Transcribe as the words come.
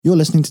You're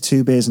listening to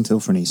Two Beers Until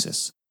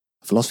Phronesis,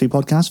 a philosophy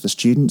podcast for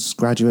students,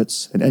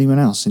 graduates, and anyone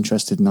else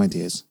interested in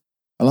ideas.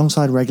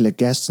 Alongside regular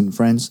guests and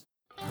friends,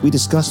 we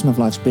discuss some of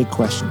life's big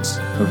questions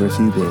over a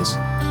few beers.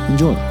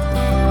 Enjoy.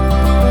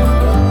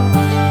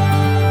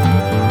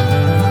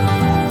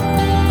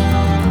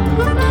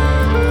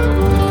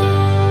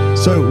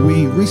 So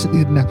we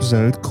recently did an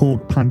episode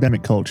called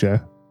Pandemic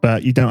Culture,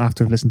 but you don't have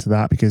to have listened to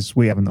that because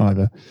we haven't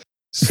either.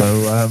 So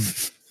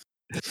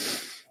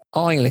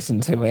I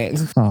listened to it.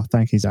 Oh,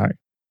 thank you, Zach.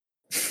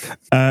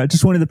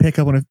 Just wanted to pick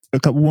up on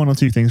one or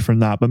two things from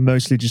that, but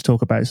mostly just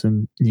talk about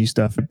some new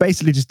stuff.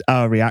 Basically, just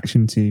our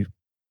reaction to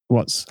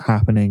what's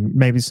happening.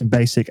 Maybe some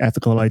basic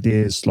ethical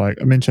ideas. Like,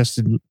 I'm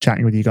interested in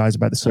chatting with you guys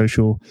about the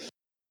social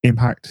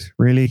impact,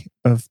 really,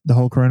 of the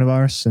whole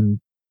coronavirus,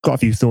 and got a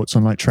few thoughts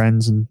on like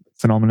trends and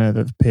phenomena that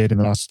have appeared in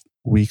the last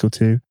week or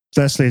two.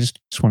 Firstly, I just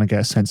want to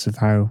get a sense of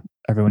how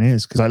everyone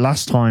is, because like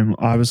last time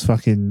I was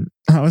like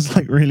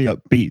really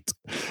upbeat.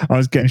 I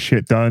was getting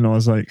shit done. I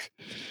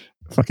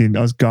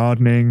was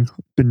gardening,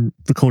 been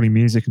recording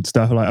music and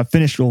stuff. Like, I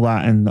finished all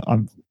that, and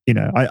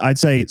I'd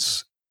say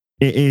it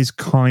is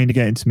kind of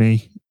getting to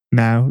me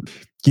now.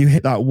 You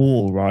hit that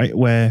wall, right,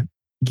 where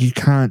you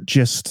can't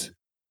just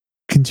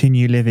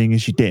continue living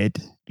as you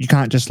did. You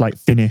can't just like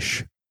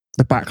finish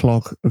the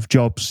backlog of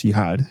jobs you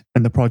had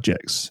and the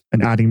projects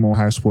and adding more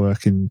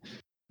housework and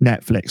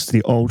Netflix to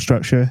the old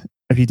structure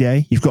of your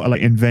day. You've got to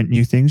like invent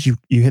new things. You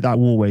hit that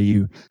wall where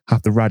you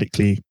have to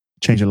radically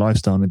change your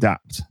lifestyle and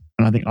adapt.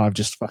 And I think I've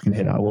just fucking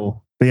hit that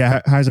wall. But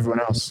yeah, how's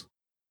everyone else?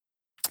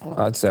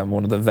 I'd say I'm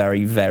one of the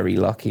very, very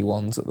lucky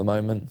ones at the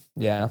moment.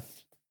 Yeah.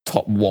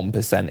 Top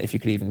 1%, if you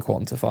could even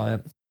quantify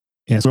it.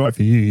 Yeah, it's all right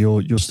for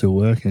you. You're still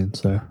working,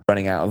 so.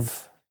 Running out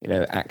of,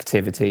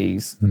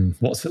 activities.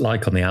 What's it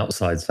like on the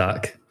outside,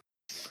 Zach?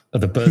 Are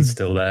the birds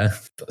still there?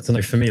 I don't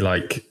know. For me,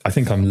 like, I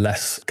think I'm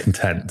less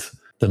content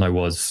than I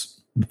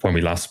was when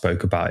we last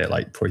spoke about it,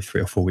 like probably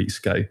 3 or 4 weeks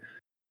ago.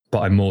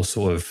 But I'm more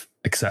sort of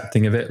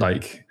accepting of it.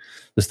 Like,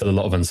 there's still a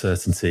lot of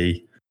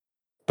uncertainty,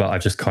 but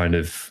I've just kind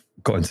of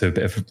got into a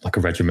bit of like a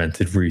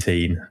regimented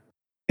routine.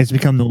 It's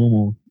become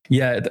normal.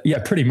 Yeah,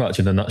 pretty much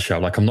in a nutshell.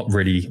 Like, I'm not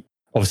really,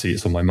 obviously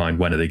it's on my mind,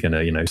 when are they going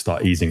to,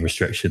 start easing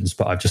restrictions?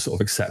 But I've just sort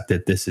of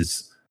accepted this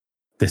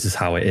is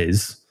how it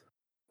is.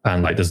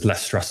 And like, there's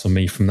less stress on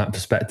me from that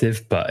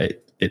perspective,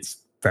 but it's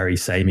very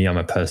samey. I'm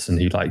a person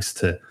who likes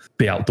to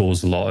be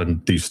outdoors a lot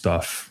and do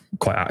stuff,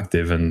 quite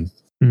active. And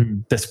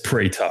that's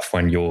pretty tough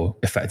when you're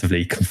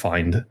effectively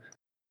confined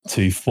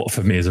to what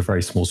for me is a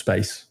very small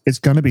space. It's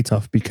going to be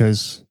tough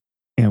because,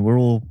 we're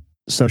all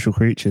social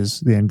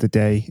creatures at the end of the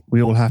day.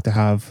 We all have to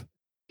have,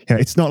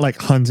 it's not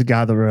like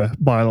hunter-gatherer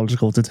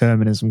biological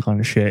determinism kind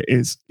of shit.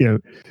 It's,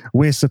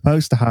 we're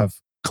supposed to have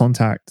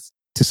contact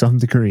to some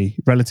degree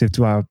relative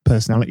to our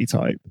personality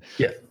type.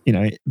 Yeah.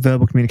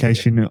 Verbal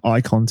communication,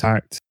 eye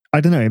contact.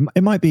 I don't know.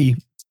 It might be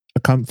a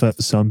comfort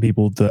for some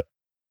people that,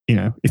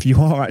 if you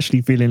are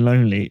actually feeling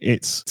lonely,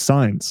 it's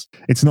science.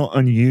 It's not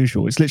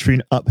unusual. It's literally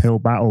an uphill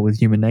battle with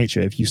human nature.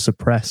 If you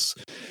suppress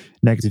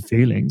negative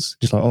feelings,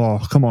 just like, oh,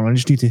 come on, I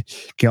just need to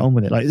get on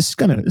with it. Like, this is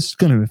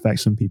gonna affect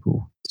some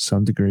people to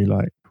some degree.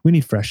 Like, we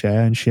need fresh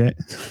air and shit.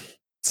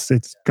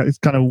 It's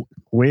kind of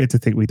weird to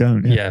think we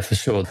don't. Yeah, for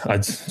sure.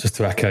 Just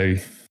to echo,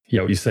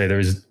 what you say,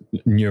 there is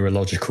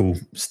neurological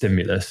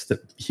stimulus that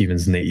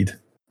humans need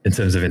in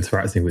terms of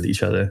interacting with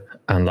each other,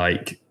 and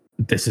like,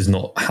 this is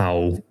not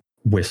how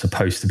we're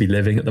supposed to be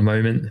living at the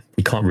moment.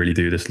 We can't really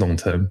do this long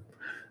term.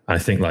 I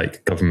think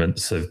like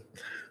governments are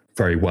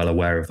very well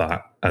aware of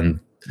that,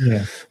 and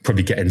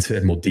probably get into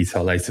it in more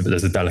detail later, but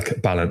there's a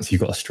delicate balance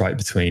you've got to strike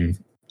between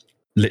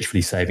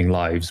literally saving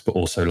lives, but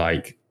also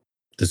like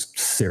there's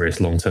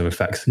serious long-term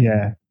effects.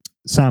 Yeah.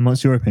 Sam,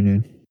 what's your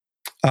opinion?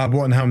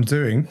 What and how I'm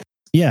doing?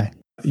 Yeah,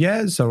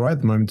 it's all right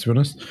at the moment, to be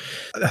honest.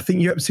 I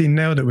think you absolutely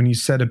nailed it when you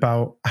said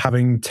about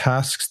having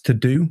tasks to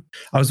do.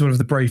 I was one of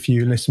the brave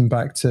few who listened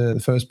back to the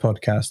first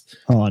podcast.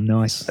 Oh,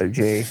 nice. Oh,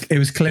 gee.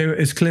 It's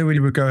clear when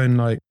you were going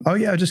like, oh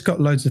yeah, I just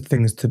got loads of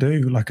things to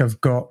do. Like,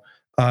 I've got,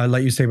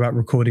 like you say about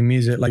recording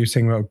music, like you're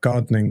saying about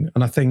gardening.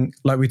 And I think,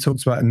 like we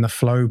talked about in the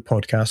Flow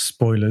podcast,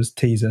 spoilers,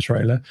 teaser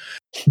trailer,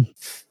 it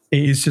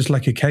is just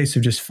like a case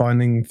of just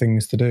finding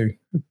things to do.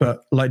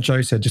 But like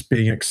Joe said, just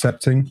being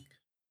accepting.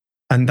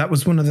 And that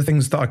was one of the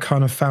things that I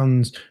kind of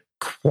found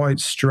quite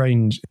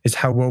strange, is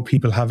how well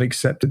people have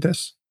accepted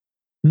this.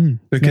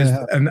 Because,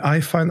 and I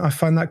find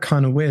that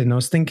kind of weird. And I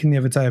was thinking the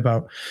other day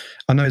about,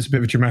 I know it's a bit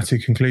of a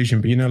dramatic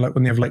conclusion, but like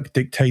when they have like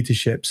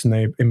dictatorships and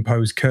they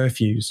impose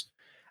curfews,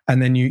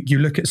 and then you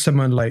look at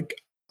someone like,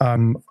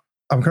 I'm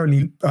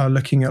currently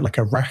looking at like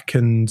Iraq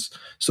and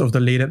sort of the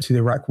lead up to the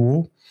Iraq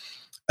war.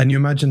 And you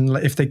imagine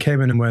like if they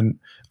came in and went,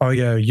 oh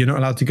yeah, you're not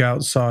allowed to go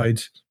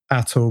outside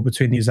at all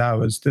between these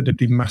hours, there'd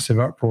be massive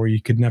uproar. You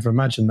could never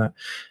imagine that.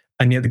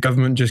 And yet the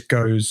government just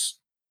goes,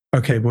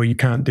 okay, well, you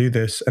can't do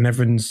this. And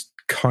everyone's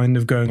kind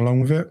of going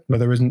along with it, but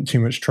there isn't too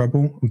much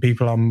trouble and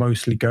people are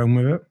mostly going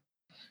with it.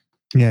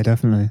 Yeah,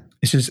 definitely.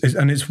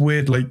 It's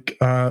weird, like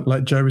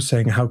Joe was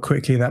saying, how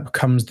quickly that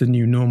becomes the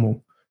new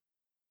normal.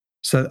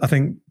 So I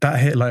think that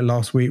hit like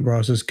last week where I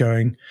was just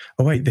going,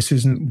 oh wait, this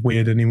isn't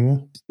weird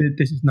anymore.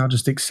 This is now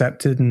just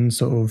accepted and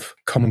sort of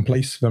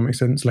commonplace, if that makes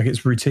sense. Like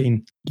it's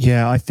routine.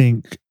 Yeah, I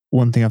think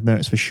one thing I've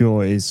noticed for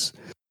sure is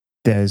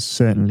there's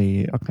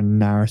certainly like a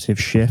narrative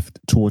shift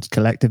towards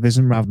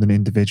collectivism rather than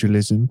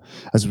individualism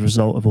as a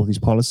result of all these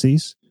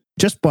policies.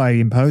 Just by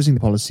imposing the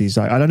policies,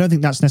 I don't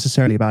think that's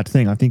necessarily a bad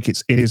thing. I think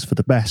it is for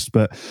the best,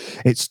 but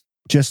it's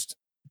just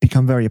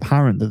become very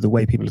apparent that the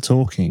way people are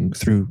talking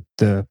through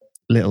the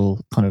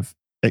little kind of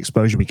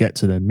exposure we get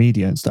to the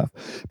media and stuff,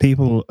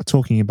 people are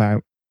talking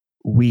about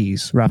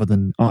we's rather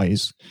than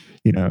I's,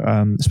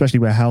 especially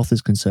where health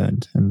is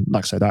concerned. And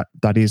like I said,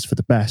 that is for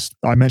the best.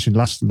 I mentioned in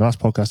the last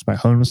podcast about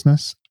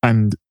homelessness,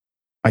 and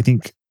I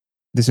think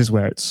this is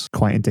where it's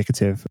quite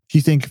indicative. If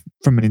you think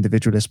from an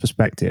individualist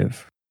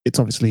perspective, it's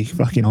obviously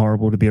fucking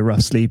horrible to be a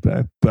rough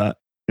sleeper, but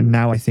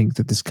now I think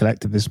that this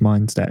collectivist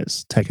mindset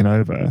has taken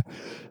over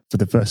for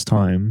the first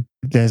time.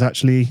 There's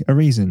actually a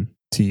reason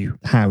to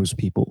house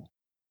people,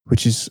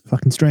 which is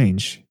fucking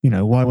strange.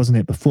 Why wasn't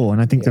it before?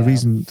 And I think the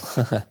reason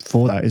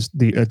for that is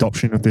the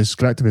adoption of this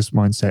collectivist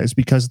mindset is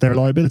because they're a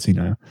liability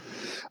now.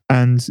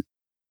 And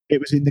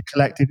it was in the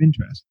collective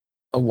interest.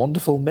 A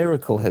wonderful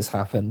miracle has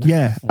happened.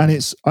 Yeah. And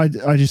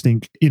I just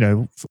think,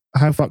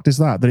 how fucked is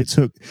that? That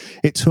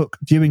it took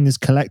viewing this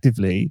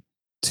collectively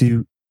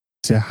to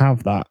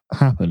have that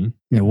happen.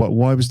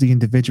 Why was the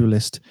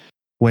individualist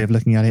way of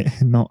looking at it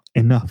not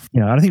enough?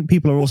 I think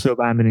people are also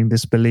abandoning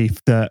this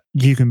belief that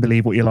you can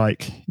believe what you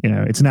like.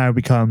 It's now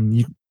become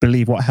you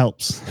believe what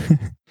helps.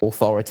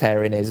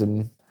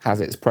 Authoritarianism has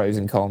its pros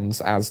and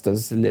cons, as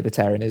does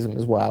libertarianism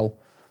as well.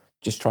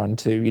 Just trying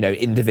to,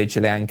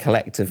 individually and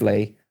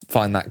collectively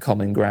find that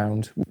common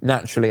ground.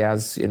 Naturally,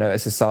 as a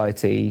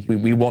society,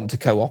 we want to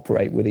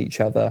cooperate with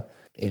each other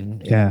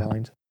in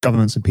mind.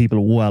 Governments and people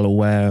are well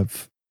aware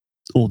of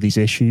all these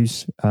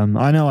issues.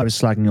 I know I was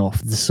slagging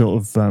off the sort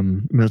of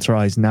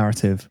militarized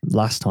narrative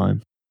last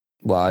time.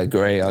 Well, I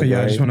agree.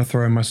 Yeah, I just want to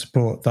throw in my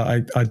support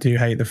that I do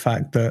hate the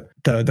fact that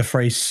the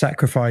phrase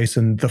sacrifice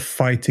and the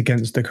fight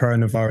against the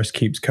coronavirus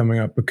keeps coming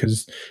up,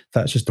 because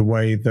that's just the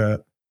way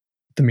that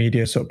the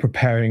media is sort of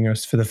preparing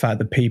us for the fact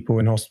that people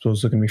in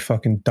hospitals are going to be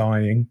fucking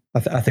dying.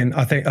 I think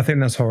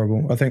that's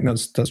horrible. I think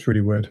that's really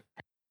weird.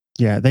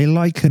 Yeah, they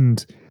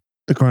likened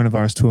the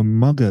coronavirus to a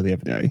mugger the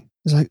other day.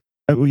 It's like,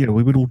 we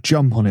would all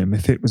jump on him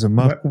if it was a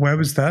mugger. Where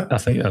was that? I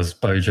think that was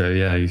Bojo,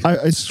 yeah.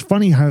 It's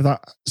funny how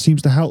that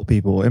seems to help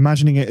people,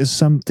 imagining it as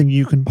something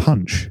you can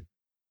punch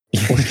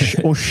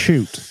or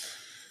shoot.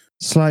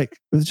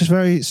 It's just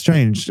very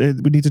strange.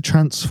 We need to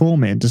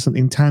transform it into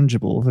something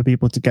tangible for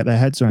people to get their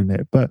heads around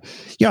it. But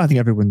yeah, I think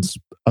everyone's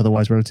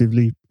otherwise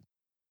relatively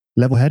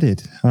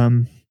level-headed.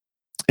 Are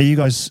you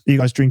guys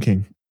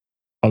drinking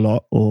a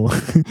lot, or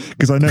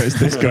because I noticed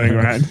this going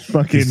around?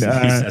 Fucking he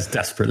says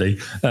desperately.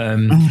 Are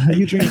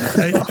you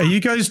drinking? Are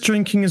you guys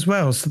drinking as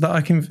well? So that I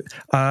can.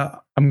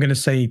 I'm going to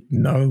say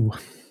no.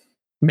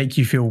 Make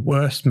you feel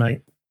worse,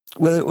 mate.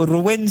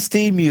 Well,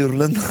 Wednesday,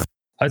 Muirland.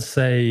 I'd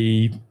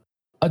say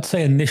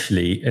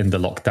initially in the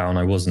lockdown,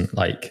 I wasn't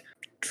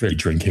really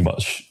drinking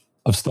much.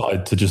 I've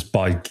started to just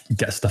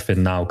get stuff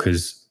in now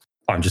because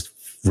I'm just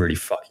really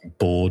fucking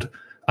bored.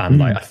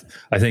 And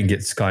I think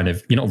it's kind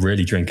of, you're not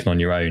really drinking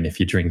on your own if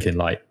you're drinking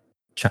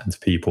chatting to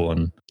people.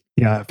 And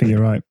yeah, I think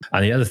you're right.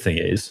 And the other thing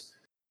is,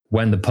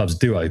 when the pubs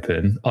do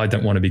open, I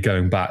don't want to be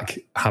going back,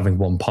 having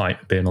one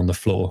pint, being on the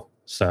floor.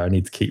 So I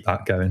need to keep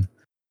that going.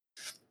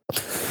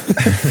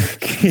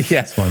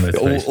 Yeah,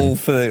 all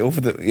for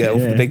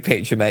the big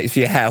picture, mate. It's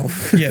your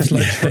health. Yeah,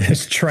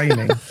 it's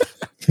training.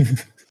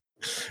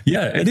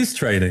 Yeah, it is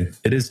training.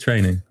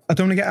 I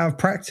don't want to get out of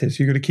practice.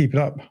 You've got to keep it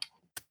up.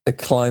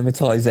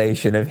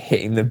 Acclimatization of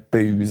hitting the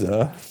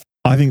boozer.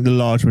 I think the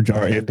large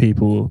majority of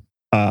people,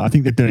 I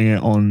think they're doing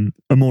it on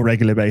a more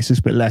regular basis,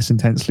 but less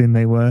intensely than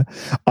they were.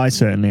 I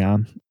certainly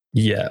am.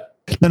 Yeah.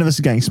 None of us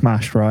are getting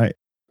smashed, right?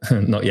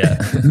 Not yet.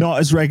 Not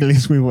as regularly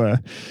as we were.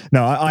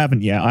 No, I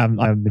haven't yet. I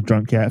haven't been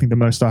drunk yet. I think the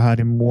most I had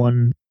in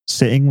one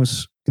sitting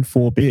was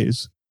 4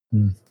 beers.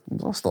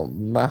 That's not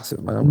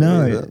massive, man.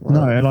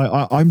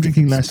 No. I'm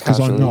drinking less because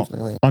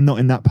I'm not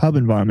in that pub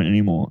environment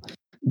anymore.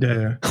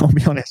 Yeah. I'll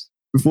be honest.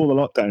 Before the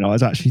lockdown, I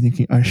was actually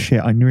thinking, oh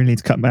shit, I really need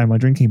to cut down my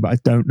drinking, but I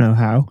don't know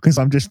how because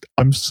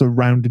I'm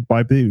surrounded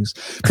by booze.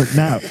 But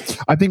now,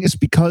 I think it's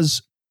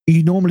because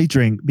you normally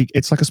drink.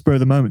 It's like a spur of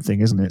the moment thing,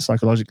 isn't it?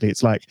 Psychologically,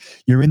 it's like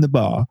you're in the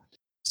bar.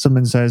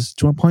 Someone says,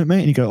 "Do you want a pint, mate?"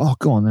 And you go, "Oh,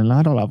 go on then,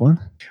 lad. I'll have one."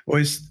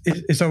 Well,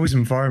 it's always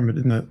environment,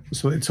 isn't it?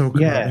 So what they talk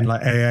about in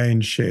AA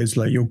and shit is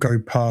you'll go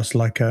past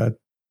a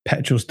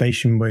petrol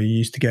station where you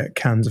used to get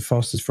cans of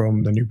Fosters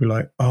from, then you'll be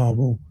like, "Oh,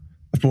 well,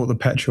 I bought the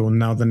petrol, and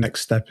now the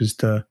next step is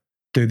to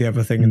do the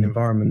other thing in the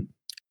environment."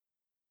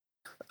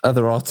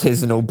 Other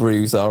artisanal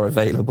brews are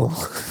available.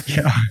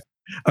 Yeah,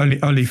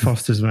 only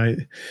Fosters, mate.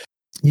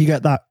 You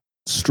get that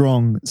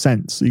strong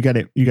sense. You get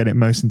it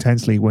most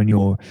intensely when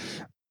you're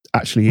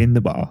actually in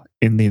the bar,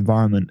 in the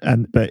environment.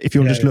 But if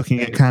you're just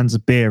looking at cans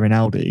of beer in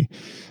Aldi,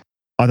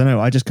 I don't know.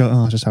 I just go,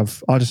 I'll just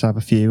have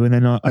a few, and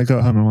then I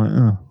go home and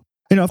I'm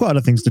like, I've got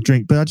other things to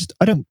drink, but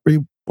I don't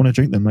really want to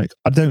drink them. Like,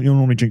 I don't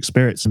normally drink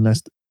spirits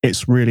unless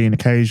it's really an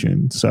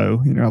occasion.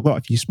 So, I've got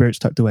a few spirits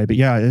tucked away. But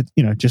yeah,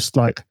 just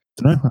like,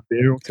 I don't know, a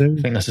beer or two.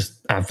 I think that's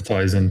just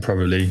advertising,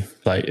 probably.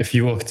 Like, if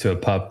you walk to a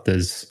pub,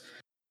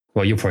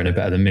 you'll probably know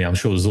better than me. I'm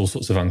sure there's all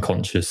sorts of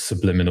unconscious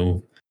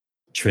subliminal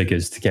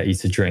triggers to get you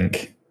to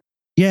drink.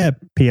 Yeah,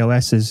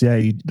 POSs, yeah.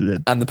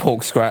 And the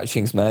pork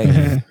scratchings,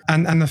 mate.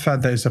 And the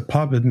fact that it's a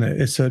pub, isn't it?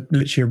 It's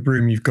literally a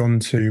room you've gone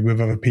to with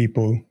other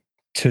people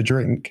to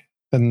drink.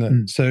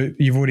 And so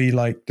you've already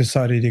like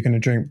decided you're going to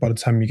drink by the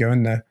time you go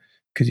in there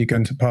because you're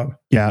going to pub.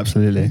 Yeah,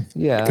 absolutely.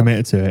 Yeah.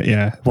 Committed to it,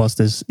 yeah. Whilst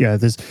there's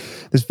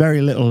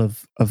very little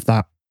of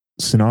that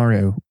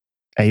scenario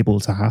able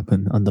to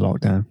happen under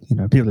lockdown.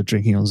 People are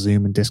drinking on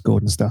Zoom and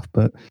Discord and stuff,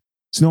 but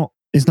it's not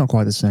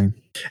quite the same.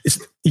 It's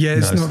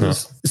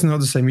not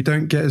the same. You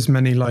don't get as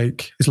many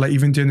it's like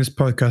even doing this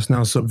podcast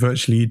now sort of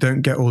virtually, you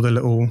don't get all the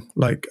little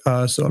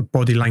sort of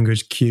body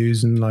language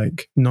cues and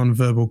like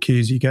non-verbal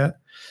cues you get.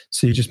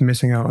 So you're just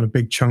missing out on a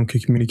big chunk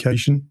of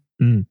communication.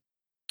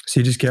 So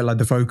you just get like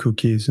the vocal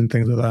cues and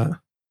things like that.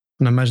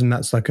 And I imagine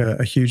that's like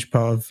a huge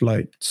part of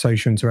like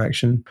social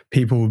interaction.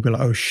 People will be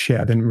like, oh shit,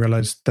 I didn't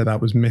realize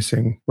that was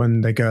missing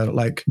when they go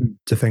like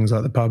to things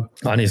like the pub.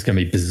 I think it's going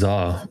to be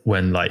bizarre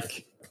when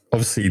like,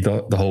 obviously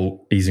the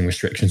whole easing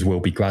restrictions will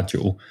be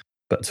gradual,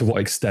 but to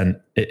what extent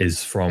it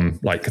is from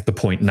like the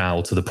point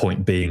now to the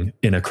point being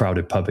in a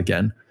crowded pub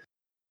again,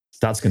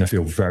 that's going to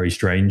feel very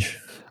strange.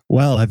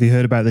 Well, have you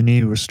heard about the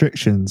new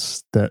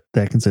restrictions that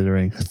they're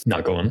considering?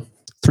 No, go on.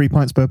 3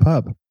 pints per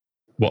pub.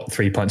 What,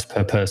 3 pints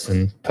per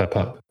person per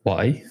pub?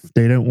 Why?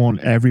 They don't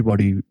want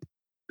everybody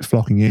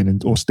flocking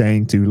in or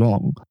staying too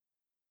long.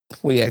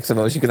 Well, yeah, because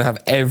otherwise you're going to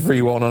have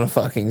everyone on a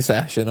fucking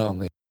session,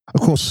 aren't they?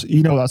 Of course,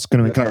 that's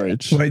going to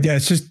encourage. Well, yeah,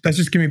 that's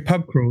just giving me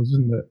pub crawls,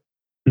 isn't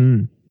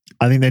it?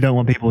 I think they don't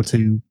want people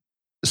to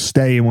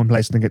stay in one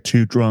place and then get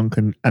too drunk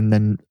and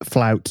then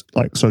flout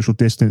like social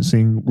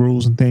distancing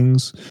rules and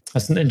things.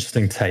 That's an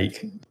interesting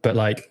take, but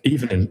like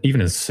even in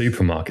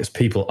supermarkets,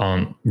 people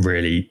aren't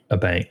really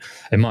obeying.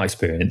 In my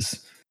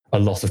experience, a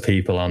lot of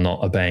people are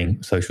not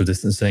obeying social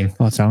distancing.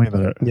 Oh, tell me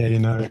about it.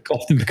 Yeah,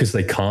 often because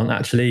they can't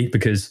actually,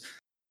 because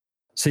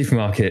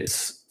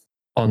supermarkets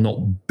are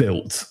not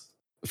built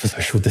for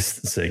social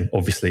distancing,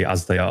 obviously,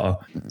 as they are.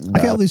 I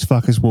get all these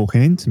fuckers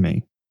walking into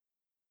me.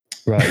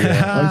 Right,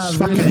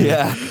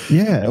 yeah.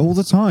 Yeah, all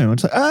the time. I'm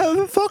like,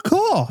 oh, fuck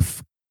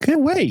off.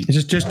 Can't wait.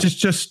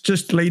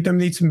 Just lead them,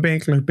 need some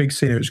big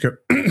scene. Just go.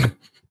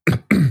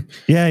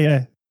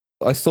 Yeah.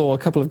 I saw a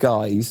couple of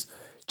guys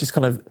just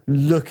kind of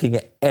looking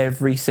at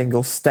every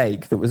single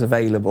steak that was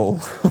available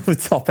on the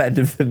top end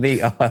of the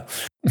meat aisle.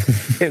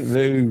 It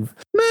moved.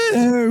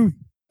 No.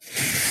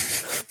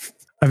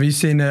 Have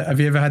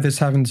you ever had this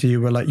happen to you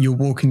where like you're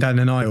walking down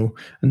an aisle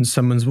and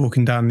someone's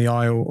walking down the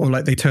aisle, or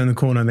like they turn the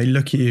corner and they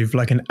look at you with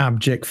like an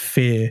abject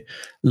fear,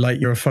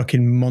 like you're a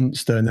fucking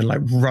monster, and then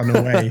like run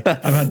away?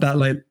 I've had that.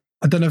 Like,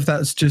 I don't know if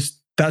that's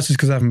just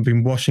because I haven't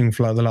been washing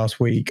for like the last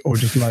week, or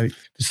just like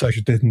the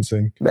social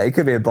distancing. It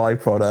could be a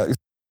byproduct.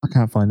 I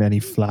can't find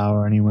any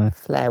flour anywhere.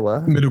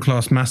 Flour? Middle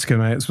class massacre,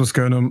 mate. That's what's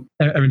going on.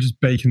 Everyone just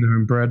baking their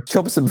own bread.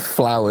 Chop some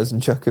flowers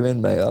and chuck them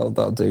in, mate.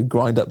 That'll do.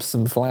 Grind up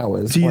some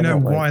flowers. Do you know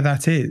why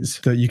that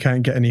is? That you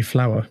can't get any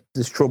flour?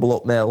 There's trouble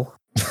up mill.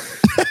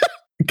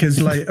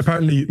 Because like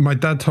apparently my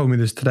dad told me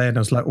this today, and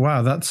I was like,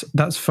 wow,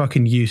 that's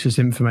fucking useless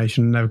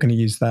information. I'm never going to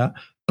use that.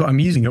 But I'm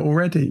using it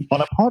already. On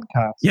a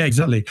podcast? Yeah,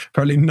 exactly.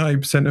 Apparently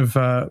 9%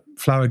 of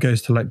flour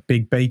goes to like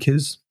big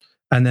bakers.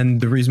 And then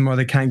the reason why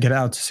they can't get it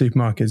out to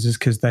supermarkets is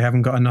because they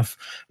haven't got enough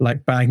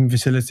like bagging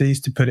facilities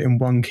to put it in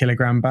 1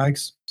 kilogram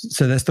bags.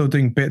 So they're still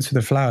doing bits of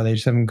the flour. They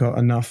just haven't got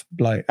enough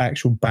like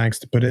actual bags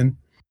to put in.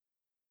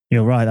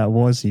 You're right. That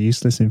was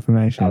useless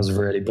information. That was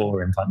really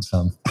boring. Thanks,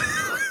 Sam.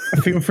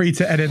 Feel free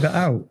to edit that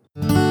out.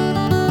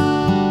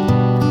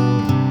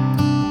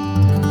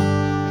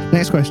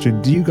 Next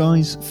question. Do you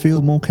guys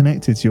feel more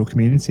connected to your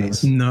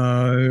communities?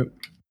 No.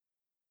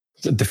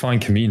 Define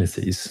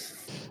communities.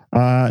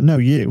 No,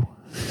 you.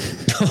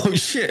 Oh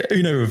shit!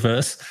 Uno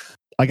reverse.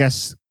 I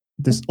guess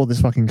all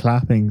this fucking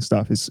clapping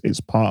stuff is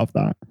part of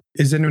that.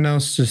 Is anyone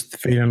else just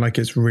feeling like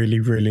it's really,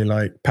 really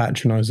like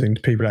patronising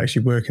to people that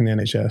actually work in the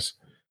NHS?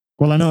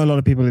 Well, I know a lot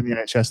of people in the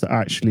NHS that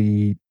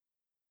actually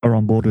are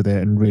on board with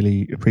it and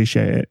really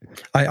appreciate it.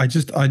 I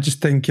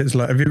just think it's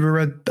like, have you ever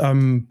read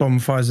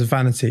Bonfires of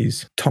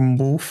Vanities? Tom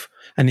Wolfe,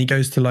 and he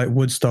goes to like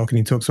Woodstock and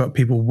he talks about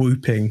people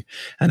whooping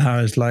and how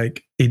it's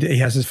like he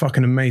has this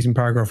fucking amazing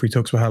paragraph where he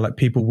talks about how like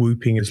people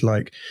whooping is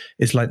like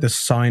it's like the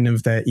sign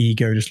of their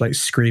ego, just like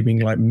screaming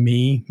like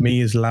me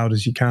as loud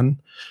as you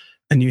can.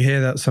 And you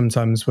hear that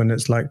sometimes when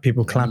it's like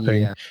people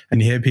clapping,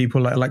 and you hear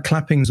people like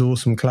clapping's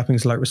awesome.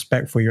 Clapping's like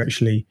respectful. You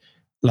actually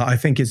like, I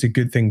think it's a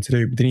good thing to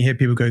do. But then you hear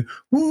people go,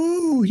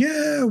 woo,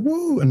 yeah,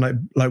 woo, and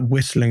like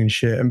whistling and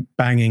shit and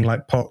banging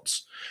like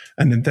pots.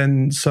 And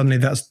then suddenly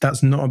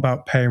that's not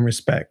about paying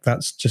respect.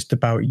 That's just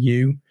about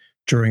you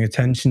drawing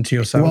attention to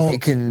yourself. Well,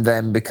 it can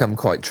then become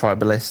quite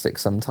tribalistic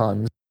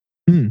sometimes.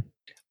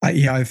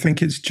 I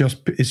think it's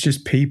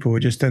just people.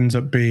 It just ends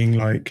up being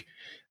like,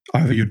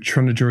 either you're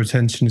trying to draw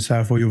attention to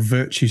yourself or you're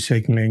virtue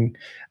signaling,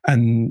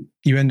 and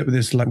you end up with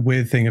this like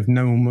weird thing of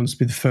no one wants to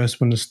be the first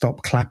one to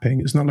stop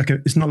clapping. It's not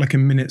like a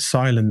minute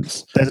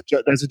silence.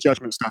 There's a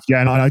judgment stuff.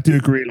 Yeah, and I do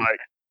agree.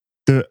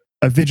 Like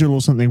a vigil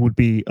or something would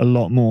be a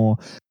lot more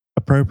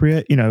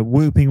appropriate. You know,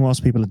 whooping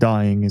whilst people are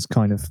dying is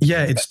kind of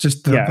it's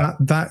just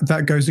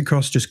that goes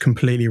across just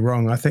completely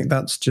wrong. I think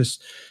that's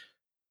just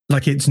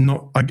like, it's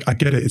not. I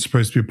get it. It's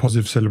supposed to be a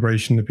positive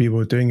celebration that people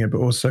are doing it, but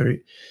also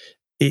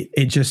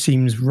it just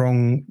seems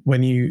wrong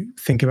when you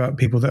think about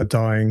people that are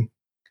dying.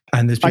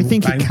 And there's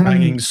people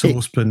banging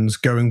saucepans,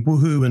 going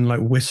woohoo and like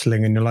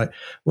whistling, and you're like,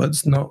 well,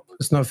 it's not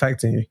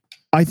affecting you.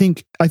 I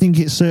think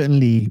it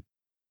certainly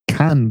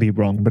can be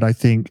wrong, but I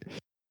think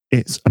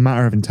it's a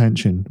matter of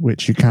intention,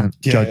 which you can't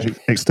judge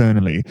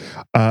externally.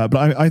 But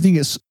I think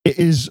it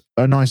is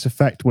a nice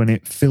effect when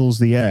it fills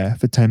the air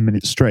for 10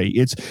 minutes straight.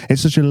 It's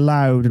such a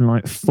loud and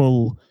like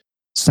full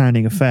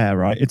sounding affair,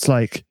 right? It's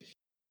like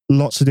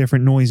lots of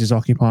different noises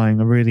occupying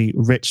a really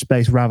rich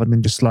space rather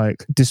than just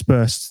like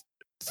dispersed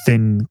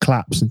thin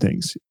claps and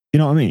things. You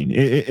know what I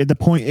mean? The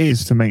point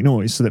is to make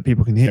noise so that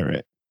people can hear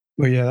it.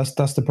 Well, yeah,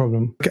 that's the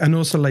problem. And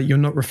also, like, you're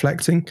not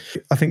reflecting.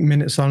 I think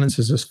minute silence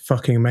is just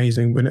fucking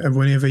amazing.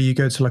 Whenever you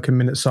go to like a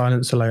minute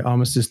silence or like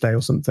Armistice Day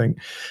or something,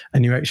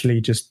 and you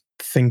actually just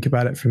think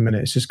about it for a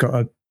minute, it's just got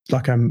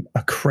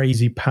a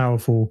crazy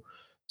powerful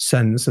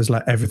sense as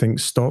like everything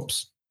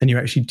stops and you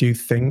actually do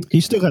think.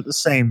 You still got the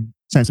same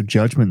sense of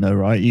judgment though,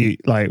 right? You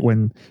like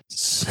when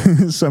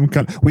some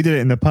cunt, we did it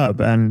in the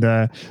pub, and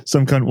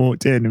some cunt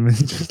walked in and was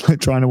just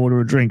like trying to order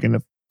a drink, and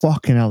the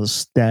fucking hell, the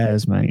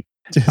stairs, mate.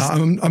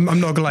 I'm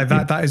not gonna lie,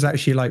 that is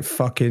actually like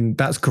fucking,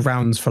 that's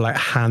grounds for like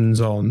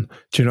hands on.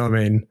 Do you know what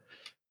I mean?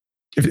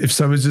 If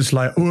someone's just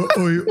like,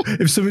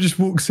 if someone just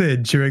walks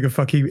in during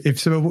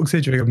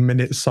a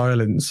minute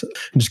silence and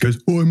just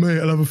goes, "Oh mate,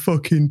 I'll have a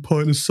fucking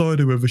pint of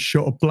cider with a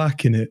shot of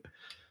black in it,"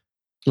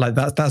 like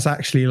that's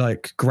actually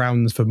like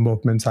grounds for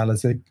mob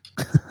mentality.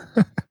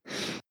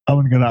 I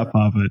wouldn't go that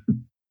far,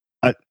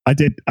 but I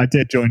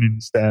did join in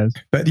the stairs.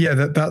 But yeah,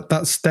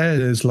 that stare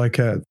is like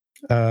a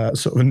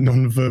sort of a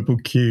non-verbal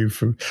cue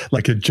from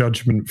like a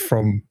judgment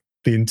from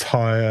the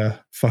entire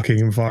fucking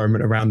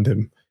environment around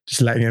him,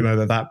 just letting him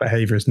know that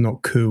behavior is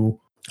not cool.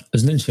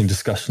 There's an interesting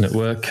discussion at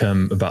work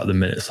about the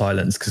minute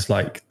silence, because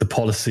like the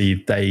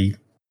policy they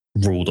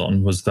ruled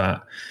on was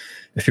that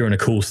if you're in a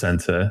call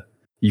center,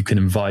 you can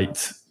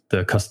invite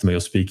the customer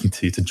you're speaking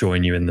to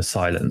join you in the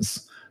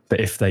silence, but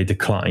if they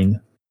decline,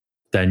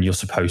 then you're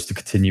supposed to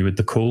continue with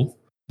the call.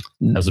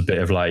 There's a bit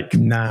of like, is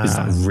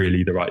that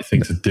really the right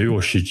thing to do,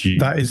 or should you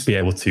be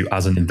able to,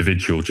 as an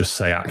individual, just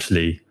say,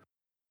 actually,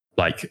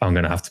 like, I'm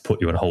going to have to put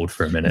you on hold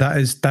for a minute?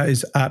 That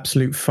is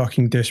absolute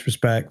fucking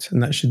disrespect,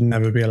 and that should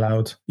never be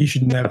allowed. You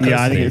should never.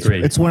 Yeah, I think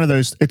it's one of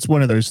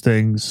those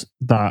things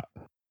that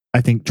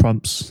I think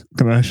trumps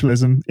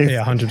commercialism.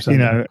 100%. You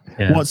know,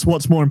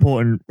 what's more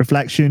important,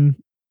 reflection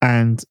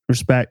and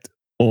respect,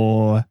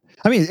 or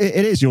I mean,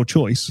 it is your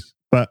choice.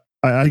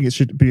 I think it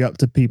should be up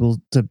to people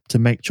to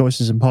make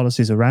choices and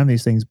policies around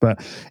these things.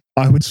 But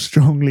I would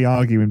strongly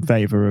argue in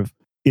favor of,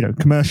 you know,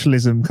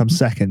 commercialism comes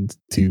second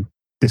to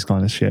this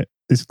kind of shit.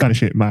 This kind of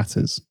shit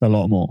matters a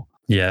lot more.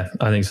 Yeah,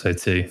 I think so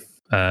too.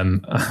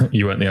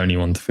 You weren't the only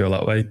one to feel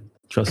that way.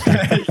 Trust me.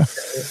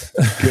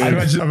 I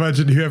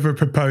imagine whoever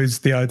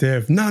proposed the idea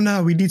of,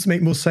 no, we need to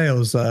make more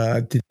sales,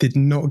 did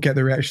not get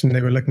the reaction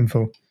they were looking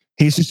for.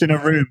 He's just in a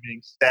room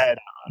being stared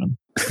at him.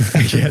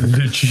 Yeah,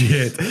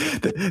 legit.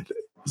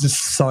 It's a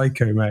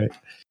psycho, mate.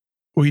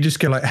 Or you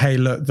just go like, hey,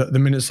 look, the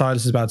minute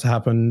silence is about to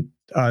happen.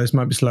 This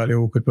might be slightly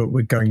awkward, but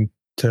we're going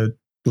to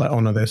like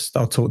honor this.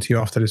 I'll talk to you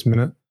after this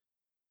minute.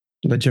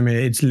 Like, Jimmy,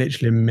 it's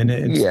literally a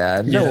minute.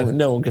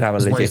 No one could have a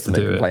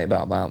legitimate complaint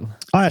about that.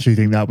 I actually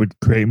think that would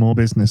create more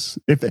business.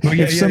 If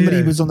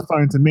somebody was on the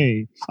phone to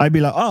me, I'd be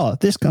like, oh,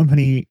 this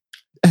company,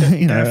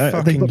 you know,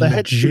 they've got their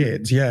head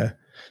legit. Yeah.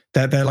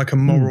 They're like a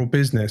moral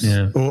business,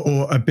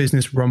 or a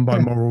business run by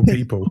moral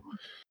people.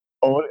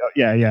 Oh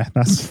yeah,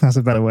 that's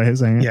a better way of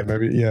saying it. Yeah,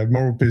 maybe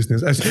moral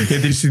business.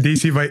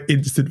 These see my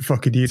instant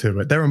fucking YouTube.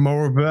 Right? They're a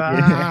moral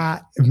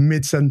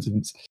mid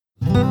sentence.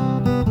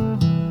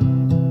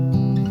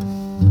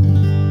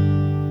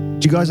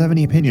 Do you guys have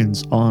any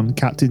opinions on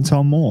Captain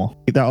Tom Moore?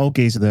 That old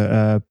geezer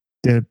that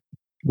did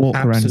walk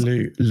around.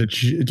 Absolute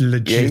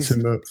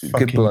legitimate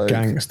fucking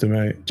gangster,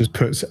 mate. Just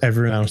puts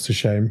everyone else to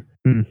shame.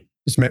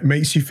 Just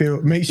makes you feel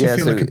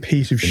like a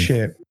piece of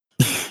shit.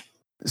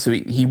 So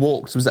he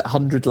walked, was it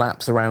 100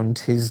 laps around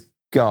his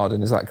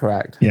garden? Is that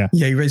correct? Yeah.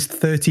 Yeah, he raised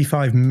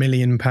 £35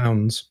 million.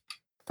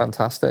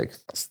 Fantastic.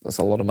 That's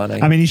a lot of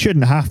money. I mean, he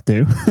shouldn't have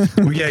to.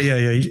 Well, yeah.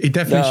 He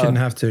definitely shouldn't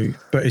have to.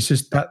 But it's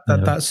just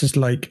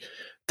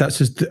that's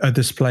just a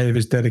display of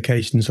his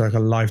dedication to like a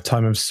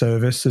lifetime of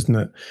service, isn't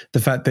it? The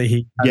fact that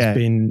he has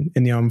been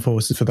in the armed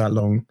forces for that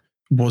long,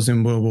 was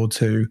in World War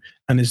II,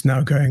 and is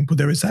now going, well,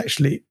 there is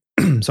actually,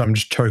 so I'm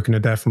just choking to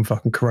death from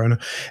fucking Corona.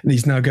 And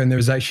he's now going, there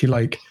is actually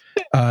like,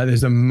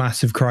 there's a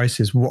massive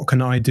crisis. What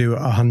can I do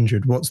at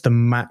 100? What's the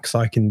max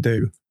I can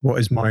do? What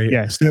is my...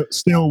 Yeah,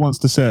 still wants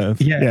to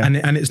serve. Yeah.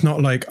 And it's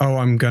not like, oh,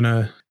 I'm going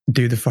to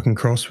do the fucking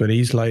CrossFit.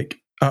 He's like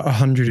at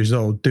 100 years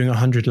old, doing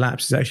 100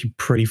 laps is actually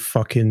pretty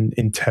fucking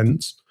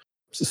intense.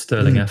 It's a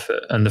sterling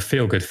effort, and the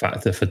feel-good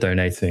factor for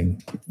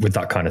donating with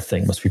that kind of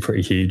thing must be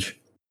pretty huge.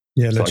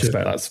 Yeah, So I legit.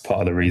 expect that's part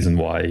of the reason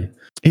why.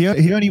 He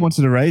only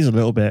wanted to raise a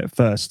little bit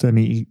first, and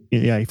he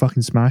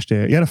fucking smashed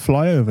it. He had a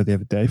flyover the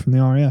other day from the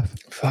RAF.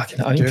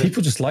 Fucking, I mean, Yeah.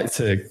 people just like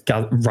to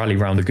rally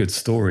around a good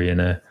story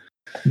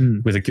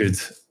with a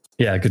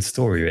good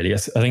story. Really, I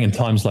think in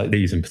times like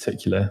these, in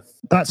particular,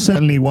 That's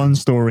certainly one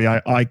story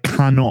I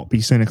cannot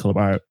be cynical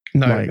about.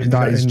 No, Like,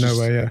 that is in no just-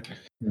 way.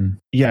 Yeah,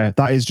 Yeah,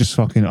 that is just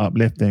fucking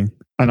uplifting.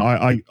 And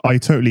I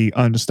totally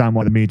understand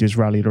why the media's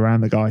rallied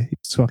around the guy.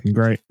 It's fucking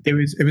great. it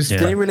was. Yeah.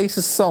 Did he release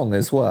a song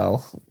as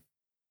well?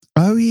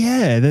 Oh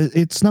yeah,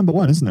 it's number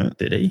one, isn't it?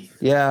 did he?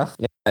 Yeah,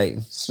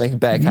 it's making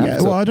better Yeah,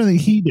 capital. well, I don't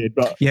think he did,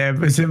 but Yeah,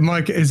 but is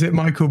it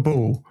Michael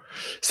Ball?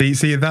 See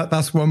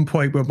that's one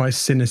point where my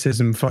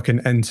cynicism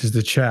fucking enters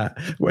the chat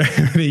where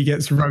he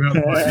gets rung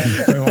up by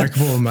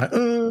Michael Ball. I'm like,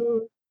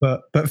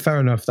 but fair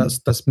enough.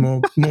 That's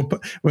more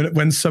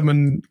when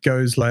someone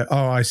goes like,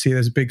 oh, I see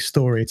there's a big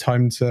story.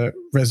 Time to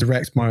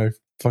resurrect my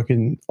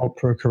fucking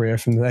opera career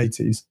from the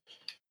 80s.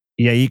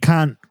 yeah, you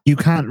can't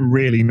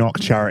really knock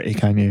charity,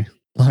 can you?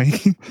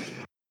 Like,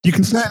 you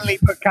can certainly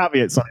put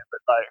caveats on it,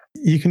 but like,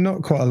 You can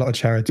knock quite a lot of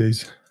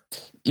charities.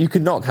 You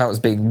can knock how it's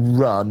being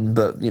run,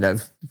 but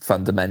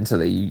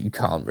fundamentally you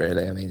can't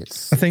really. I mean,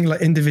 it's I think like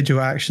individual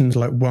actions,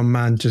 like one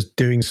man just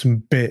doing some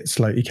bits,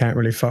 like you can't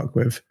really fuck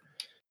with.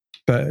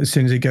 But as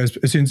soon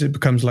as it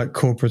becomes like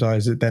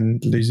corporatized, it then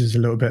loses a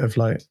little bit of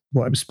like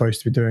what it was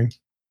supposed to be doing.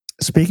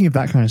 speaking of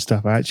that kind of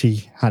stuff, I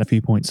actually had a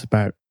few points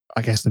about,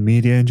 I guess, the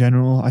media in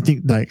general. I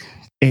think like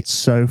it's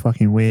so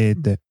fucking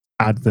weird that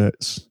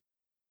adverts,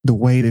 the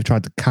way they've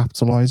tried to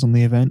capitalize on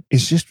the event,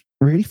 is just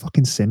really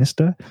fucking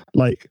sinister.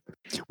 Like,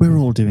 we're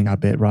all doing our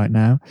bit right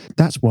now.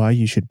 That's why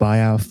you should buy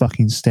our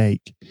fucking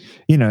steak.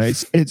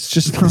 It's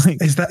just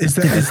like, Is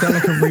that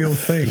like a real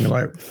thing?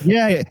 Like,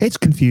 yeah, it's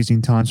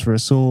confusing times for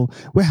us all.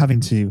 We're having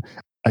to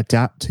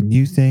adapt to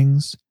new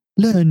things,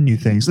 learn new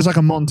things. There's like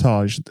a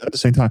montage at the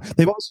same time.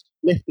 They've also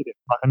lifted it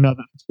like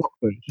another stock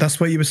footage. that's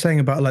what you were saying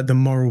about like the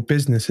moral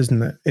business,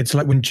 isn't it? It's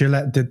like when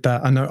Gillette did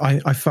that. I know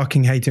I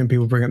fucking hate it when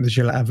people bring up the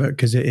Gillette advert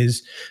because it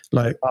is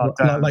like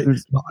like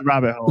It's a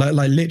rabbit hole.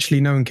 like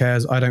literally no one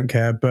cares. I don't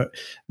care. But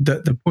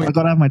the point, I've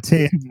got to have my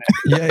tea.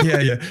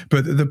 yeah.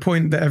 But the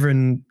point that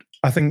everyone,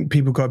 I think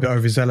people got a bit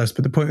overzealous.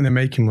 But the point they're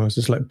making was,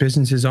 it's like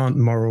businesses aren't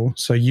moral.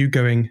 So you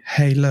going,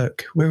 hey,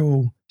 look, we're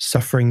all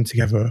suffering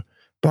together.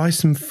 Buy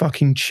some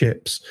fucking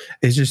chips.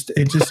 It just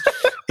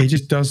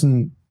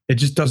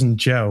doesn't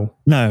gel.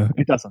 No,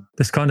 it doesn't.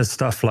 This kind of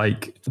stuff,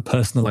 like the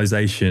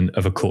personalization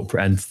of a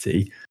corporate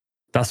entity,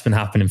 that's been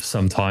happening for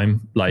some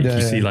time. Like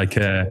see like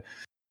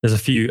there's a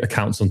few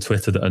accounts on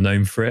Twitter that are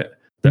known for it.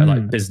 They're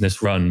like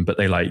business run, but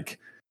they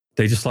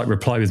just like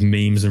reply with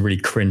memes and really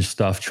cringe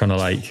stuff, trying to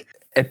like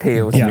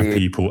appeal to bug you.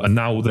 people. And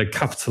now they're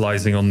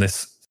capitalizing on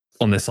this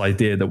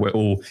idea that we're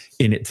all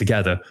in it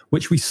together,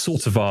 which we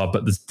sort of are,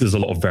 but there's a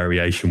lot of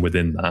variation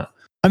within that.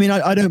 I mean,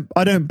 I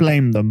don't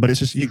blame them, but it's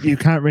just you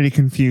can't really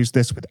confuse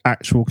this with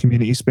actual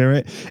community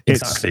spirit.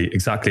 Exactly.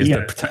 As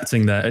they're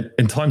protecting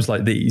in times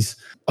like these,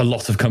 a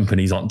lot of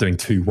companies aren't doing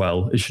too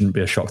well. It shouldn't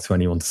be a shock to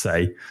anyone to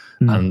say.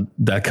 And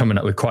they're coming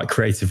up with quite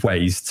creative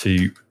ways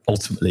to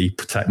ultimately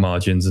protect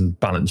margins and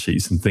balance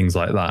sheets and things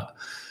like that.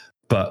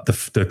 But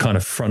the kind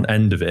of front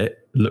end of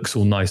it looks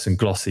all nice and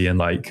glossy and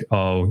like,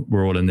 oh,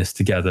 we're all in this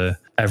together.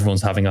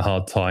 Everyone's having a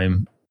hard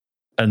time.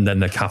 And then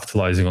they're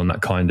capitalizing on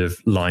that kind of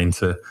line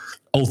to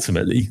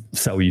ultimately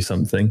sell you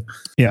something.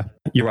 Yeah.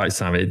 You're right,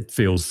 Sam. It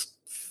feels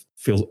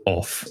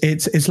off.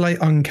 It's like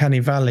uncanny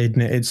valley,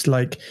 isn't it? It's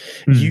like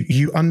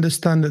you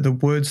understand that the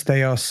words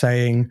they are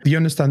saying, you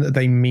understand that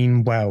they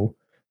mean well,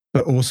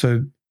 but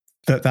also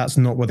that that's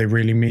not what they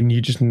really mean.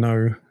 You just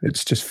know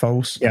it's just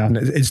false. Yeah. And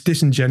it's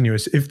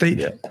disingenuous. If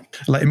they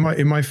like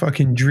in my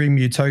fucking dream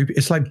utopia,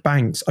 it's like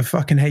banks. I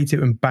fucking hate it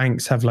when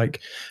banks have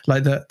like they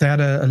had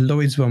a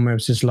Lloyd's one where it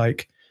was just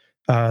like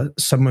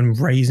someone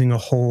raising a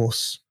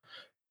horse.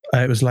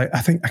 It was like,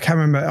 I can't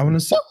remember. I want to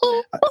say,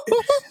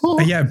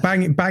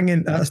 banging.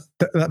 That's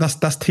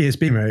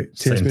TSB, mate. TSB.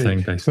 Same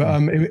thing, basically.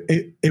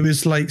 But it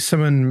was like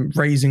someone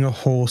raising a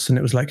horse, and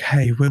it was like,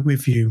 hey, we're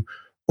with you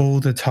all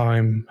the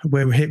time.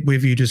 We're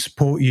with you to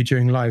support you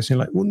during lives. And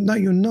you're like, well, no,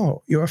 you're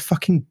not. You're a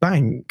fucking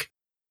bank.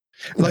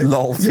 Like,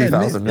 LOL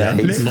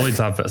 2008. Lloyd's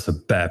adverts are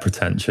bare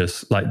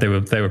pretentious. Like they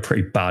were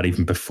pretty bad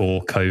even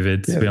before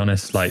COVID, to be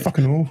honest. Like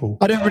fucking awful.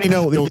 I don't really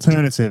know what the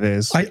alternative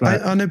is.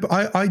 I know, but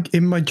I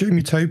in my dream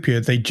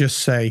utopia, they just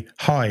say,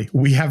 hi,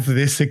 we have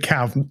this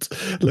account.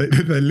 Like,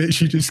 they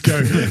literally just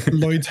go,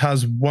 Lloyd's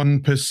has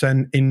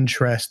 1%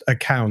 interest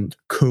account.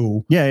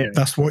 Cool. Yeah.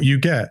 That's what you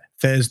get.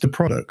 there's the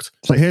product.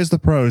 So here's the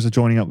pros of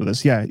joining up with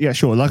us. Yeah,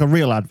 sure. Like a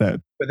real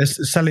advert. But they're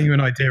selling you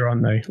an idea,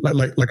 aren't they?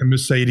 Like a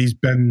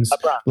Mercedes-Benz,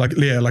 like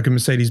a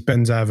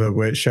Mercedes-Benz advert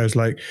where it shows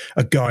like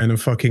a guy in a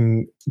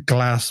fucking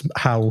glass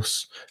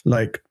house,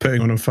 like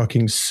putting on a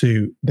fucking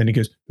suit. Then he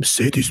goes,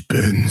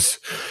 Mercedes-Benz.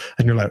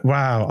 And you're like,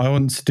 wow, I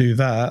want to do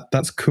that.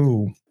 That's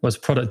cool. Well, it's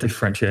product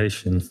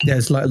differentiation. Yeah,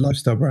 it's like a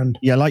lifestyle brand.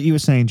 Yeah, like you were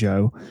saying,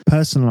 Joe,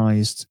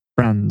 personalized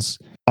brands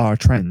are a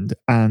trend.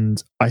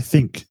 And I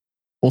think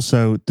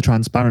also the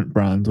transparent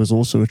brand was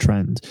also a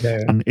trend,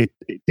 and it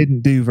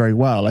didn't do very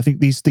well. I think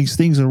these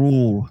things are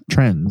all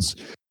trends,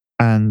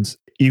 and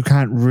you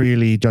can't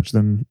really judge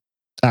them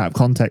out of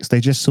context. They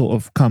just sort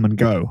of come and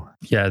go.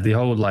 Yeah, the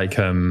whole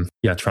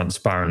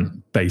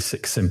transparent,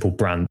 basic, simple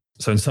brand.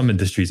 So in some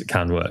industries it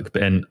can work,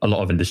 but in a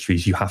lot of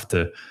industries you have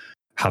to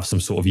have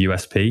some sort of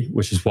USP,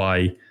 which is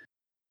why,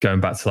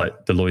 going back to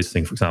like the Lloyds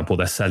thing, for example,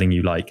 they're selling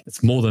you like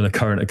it's more than a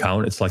current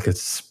account. It's like a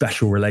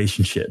special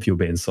relationship you're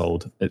being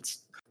sold.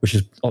 Which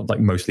is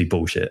like mostly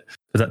bullshit.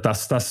 But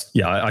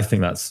I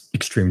think that's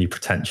extremely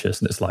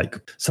pretentious. And it's like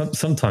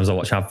sometimes I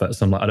watch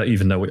adverts and I'm like, I don't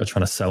even know what you're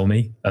trying to sell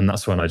me. And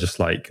that's when I just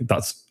like,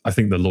 I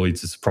think the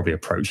Lloyds is probably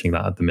approaching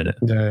that at the minute.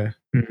 Yeah.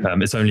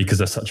 It's only because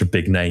they're such a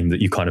big name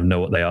that you kind of know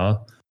what they are.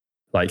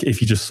 Like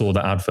if you just saw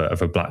the advert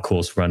of a black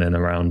horse running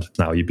around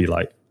now, you'd be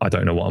like, I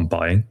don't know what I'm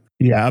buying.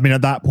 Yeah, I mean,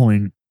 at that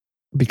point,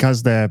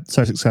 because they're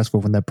so successful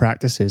from their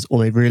practices, all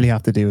they really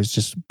have to do is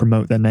just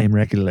promote their name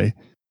regularly.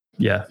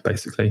 Yeah,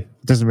 basically.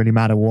 It doesn't really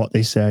matter what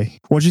they say.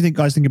 What do you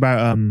guys think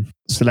about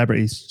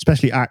celebrities,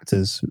 especially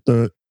actors?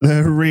 They're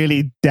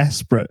really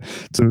desperate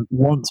to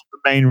want to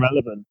remain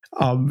relevant.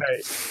 Oh,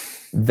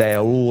 mate. They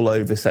are all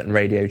over certain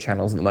radio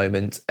channels at the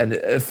moment. And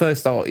at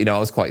first, I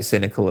was quite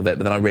cynical of it,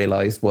 but then I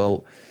realised,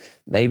 well,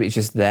 maybe it's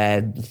just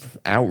their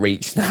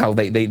outreach now.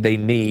 They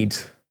need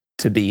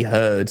to be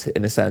heard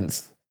in a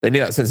sense. They need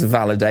that sense of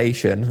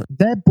validation.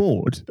 They're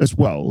bored as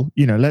well.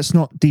 Let's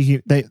not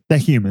they're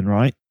human,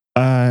 right?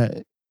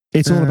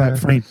 It's all about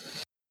frame.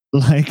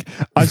 Like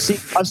I've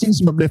seen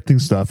some uplifting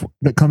stuff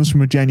that comes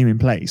from a genuine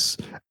place,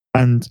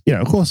 and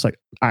of course, like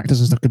actors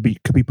and stuff could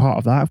be part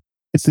of that.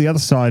 It's the other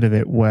side of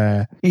it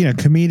where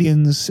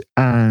comedians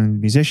and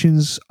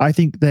musicians. I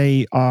think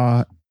they're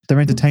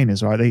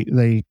entertainers,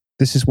 right?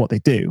 This is what they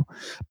do,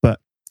 but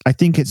I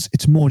think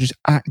it's more just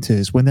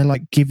actors when they're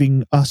like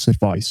giving us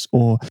advice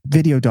or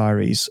video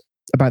diaries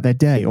about their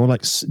day or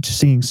like just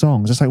singing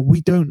songs. It's like, we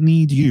don't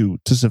need you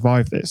to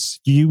survive this.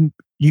 You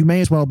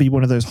may as well be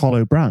one of those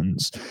hollow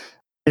brands.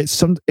 It's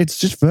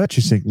just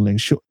virtue signaling.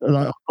 Sure,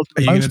 like,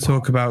 are you going to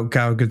talk about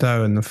Gal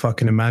Gadot and the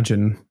fucking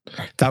Imagine?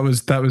 That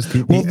was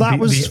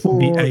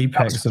the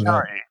apex of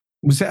that.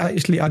 Was it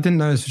actually? I didn't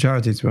know it was for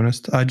charity, to be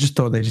honest. I just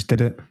thought they just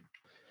did it.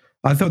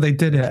 I thought they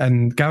did it,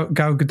 and Gal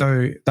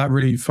Gadot, that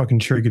really fucking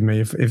triggered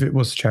me if it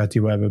was a charity,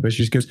 whatever. But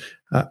she just goes,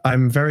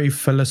 I'm very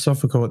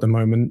philosophical at the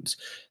moment,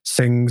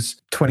 sings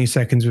 20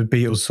 seconds of a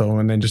Beatles song,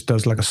 and then just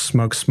does like a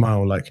smug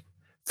smile, like,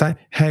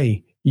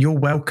 hey, you're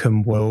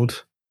welcome,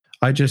 world.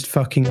 I just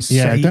fucking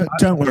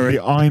don't worry,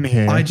 I'm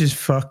here. I just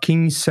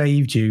fucking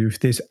saved you with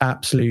this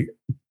absolute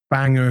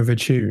banger of a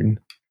tune.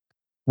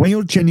 When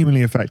you're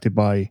genuinely affected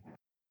by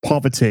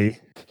poverty,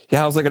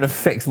 how's I going to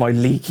fix my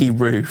leaky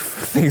roof?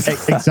 Things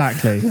like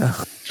exactly. Yeah.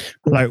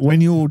 Like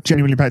when you're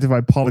genuinely affected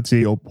by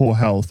poverty or poor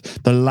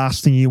health, the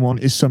last thing you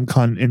want is some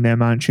cunt in their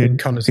mansion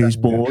who's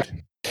bored.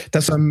 Yeah.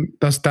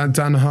 That's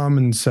Dan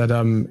Harmon said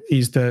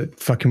he's the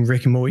fucking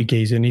Rick and Morty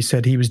geezer, and he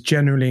said he was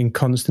generally in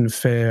constant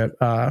fear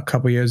a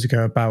couple of years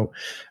ago about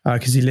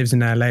because he lives in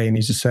LA, and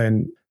he's just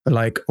saying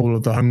like all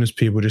of the homeless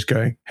people just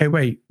going, hey,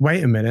 wait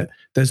a minute,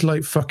 there's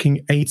like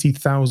fucking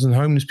 80,000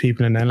 homeless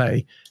people in LA,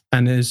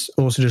 and there's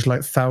also just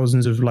like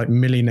thousands of like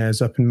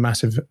millionaires up in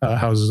massive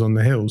houses on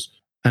the hills,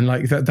 and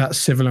like that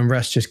civil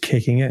unrest just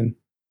kicking in.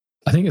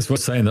 I think it's worth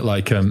saying that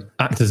like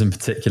actors in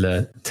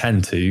particular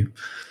tend to,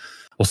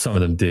 or some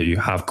of them do,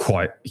 have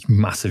quite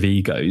massive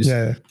egos.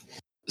 Yeah.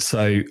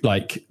 So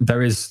like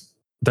there is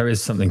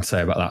something to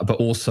say about that, but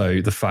also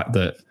the fact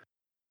that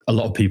a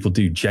lot of people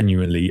do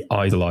genuinely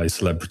idolize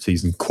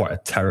celebrities in quite a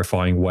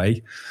terrifying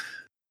way.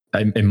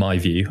 In my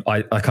view,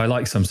 I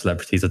like some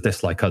celebrities, I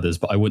dislike others,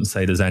 but I wouldn't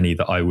say there's any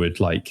that I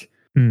would like,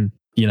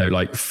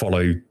 like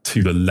follow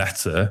to the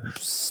letter.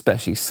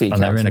 Especially seek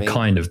and they're in a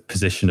kind of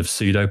position of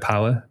pseudo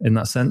power in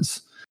that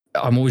sense.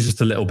 I'm always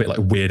just a little bit like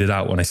weirded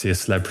out when I see a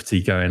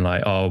celebrity going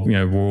like, oh,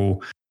 we're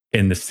all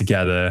in this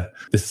together.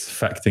 This is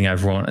affecting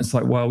everyone. It's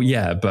like, well,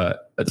 yeah,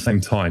 but at the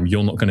same time,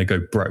 you're not going to go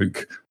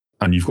broke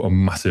and you've got a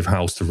massive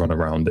house to run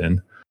around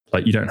in.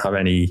 Like you don't have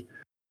any,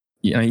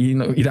 you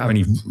don't have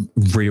any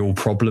real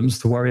problems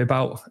to worry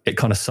about. It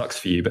kind of sucks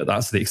for you, but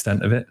that's the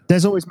extent of it.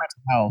 There's always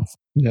mental health.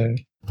 Yeah.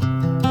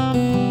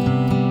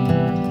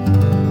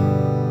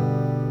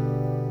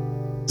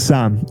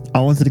 Sam,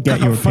 I wanted to get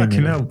your opinion.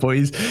 Fucking hell,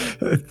 boys.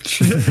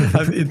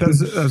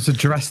 That's a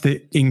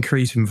drastic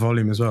increase in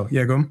volume as well.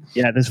 Yeah, go on.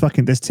 Yeah, there's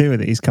two of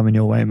these coming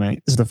your way,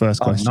 mate. This is the first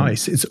question.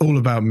 Nice. It's all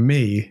about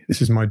me.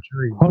 This is my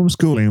dream.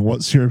 Homeschooling,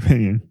 what's your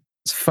opinion?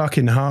 It's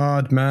fucking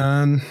hard,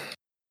 man.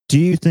 Do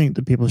you think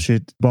that people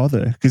should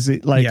bother? Because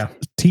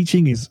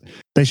teaching is,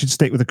 they should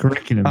stick with the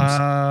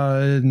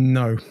curriculums.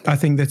 No. I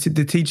think that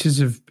the teachers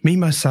of, me,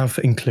 myself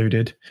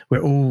included,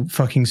 we're all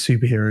fucking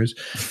superheroes.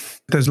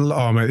 There's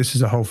mate, this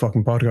is a whole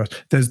fucking podcast.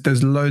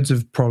 There's loads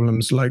of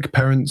problems. Like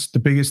parents, the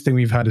biggest thing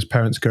we've had is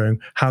parents going,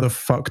 how the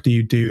fuck do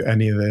you do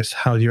any of this?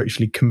 How do you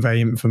actually convey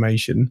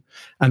information?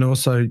 And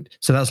also,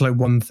 so that's like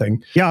one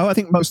thing. Yeah, I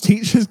think most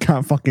teachers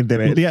can't fucking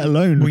do it, let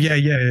alone. Well,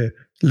 yeah.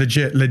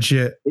 Legit.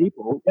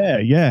 People.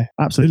 Yeah,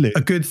 absolutely.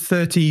 A good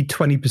 30,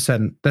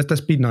 20%.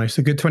 Let's be nice.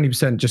 A good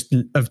 20% just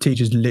of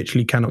teachers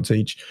literally cannot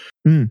teach.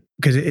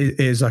 Because it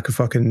is like a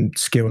fucking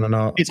skill and an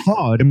art. It's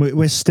hard, and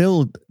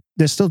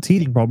there's still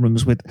teething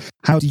problems with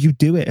how do you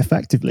do it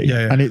effectively.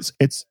 Yeah. And it's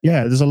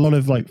there's a lot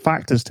of like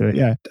factors to it.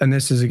 Yeah. And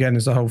this is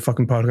a whole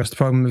fucking podcast. The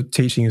problem with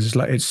teaching is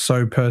like it's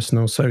so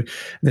personal. So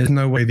there's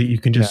no way that you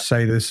can just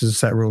say this is a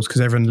set of rules,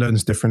 because everyone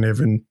learns differently,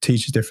 everyone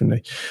teaches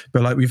differently.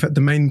 But like we've had,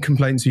 the main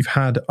complaints we've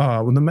had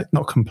are,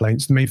 not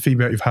complaints, the main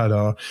feedback we've had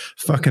are,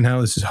 fucking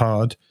hell, this is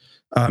hard.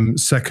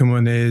 Second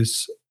one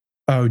is,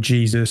 oh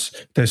Jesus,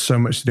 there's so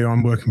much to do.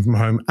 I'm working from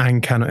home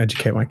and cannot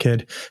educate my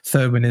kid.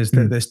 Third one is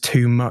that there's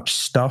too much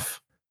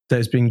stuff that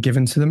has been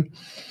given to them.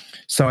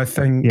 So I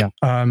think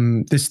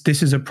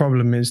this is a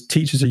problem, is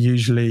teachers are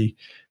usually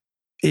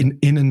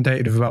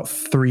inundated with about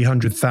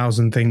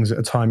 300,000 things at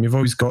a time. You've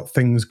always got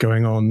things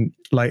going on.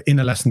 Like in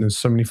a lesson, there's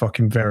so many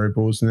fucking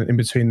variables, and in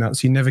between that,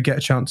 so you never get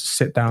a chance to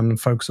sit down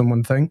and focus on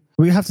one thing.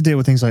 We have to deal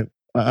with things like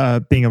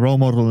being a role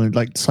model and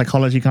like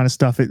psychology kind of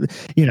stuff. It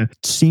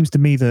seems to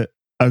me that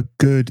a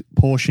good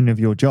portion of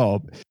your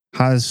job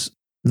has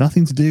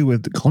nothing to do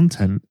with the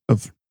content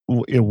of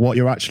what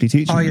you're actually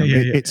teaching.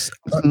 It's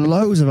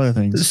loads of other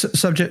things.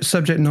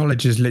 Subject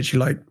knowledge is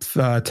literally like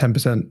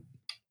 10%.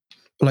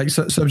 Like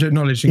subject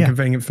knowledge and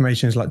conveying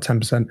information is like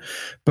 10%.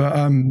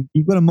 But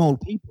you've got to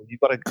mold people. You've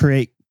got to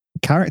create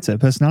character,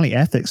 personality,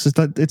 ethics.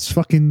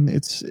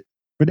 It's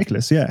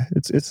ridiculous. Yeah,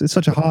 it's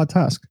such a hard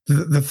task.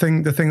 The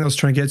thing I was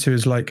trying to get to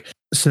is like,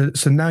 so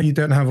now you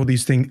don't have all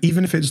these things,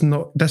 even if it's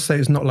not, let's say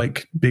it's not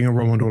like being a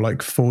role model,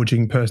 like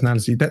forging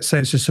personality. Let's say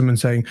it's just someone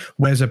saying,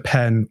 where's a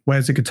pen,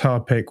 where's a guitar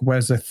pick,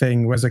 where's a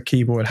thing, where's a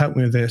keyboard, help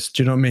me with this.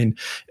 Do you know what I mean?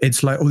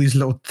 It's like all these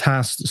little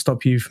tasks that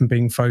stop you from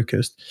being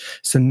focused.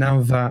 So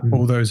now that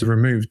all those are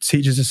removed,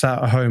 teachers are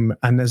sat at home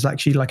and there's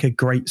actually like a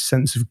great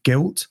sense of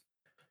guilt.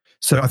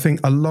 So I think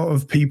a lot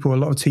of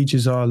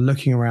teachers are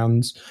looking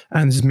around,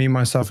 and this is me,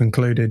 myself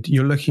included,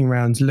 you're looking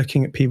around,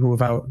 looking at people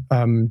without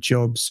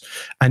jobs,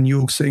 and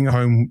you're sitting at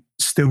home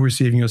still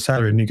receiving your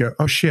salary, and you go,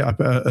 oh shit, I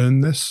better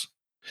earn this.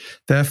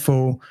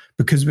 Therefore,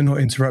 because we're not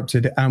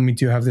interrupted and we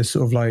do have this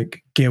sort of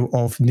like guilt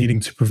of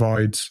needing to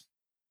provide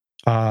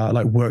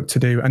like work to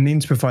do and needing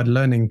to provide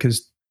learning,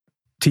 because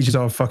teachers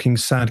are fucking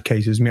sad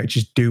cases. We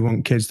actually just do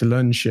want kids to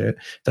learn shit.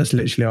 That's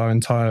literally our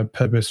entire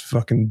purpose for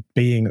fucking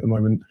being at the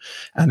moment.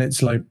 And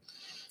it's like,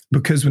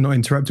 because we're not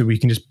interrupted, we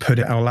can just put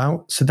it all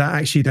out. So that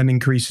actually then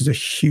increases a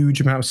huge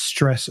amount of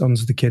stress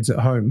onto the kids at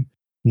home.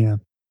 Yeah.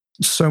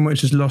 So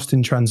much is lost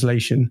in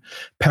translation.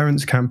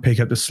 Parents can't pick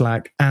up the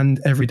slack.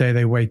 And every day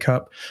they wake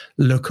up,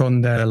 look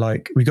on their,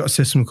 like, we got a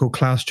system called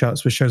Class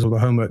Charts, which shows all the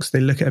homeworks. They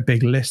look at a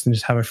big list and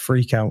just have a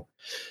freak out.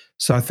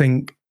 So I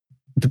think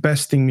the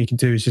best thing we can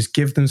do is just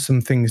give them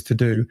some things to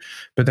do,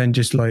 but then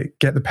just like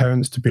get the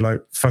parents to be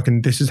like,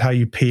 fucking, this is how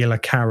you peel a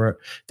carrot.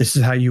 This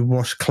is how you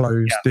wash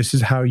clothes. Yeah. This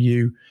is how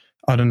you,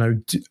 I don't know,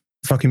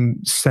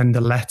 fucking send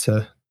a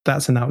letter.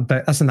 That's an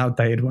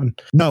outdated one.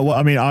 No, well,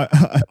 I mean, I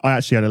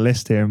actually had a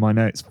list here in my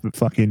notes, but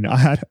fucking,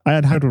 I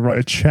had how to write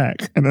a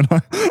check, and then I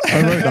wrote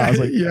that. I was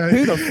like,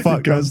 who the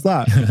fuck does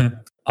that?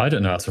 I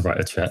don't know how to write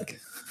a check.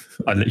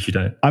 I literally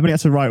don't. I've only had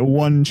to write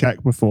one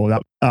check before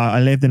that.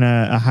 I lived in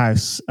a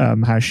house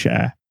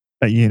share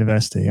at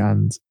university,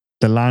 and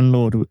the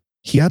landlord,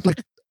 he had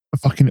like a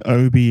fucking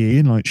OBE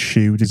in like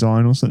shoe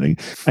design or something,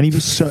 and he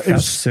was it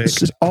was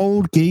this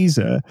old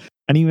geezer.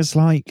 And he was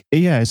like,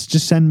 yes,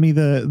 just send me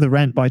the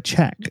rent by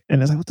check. And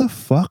I was like, what the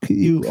fuck are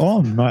you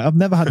on? Like, I've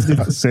never had to do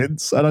that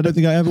since, and I don't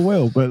think I ever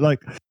will. But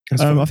like,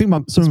 I think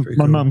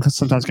my mum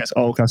sometimes gets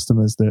old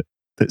customers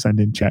that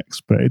send in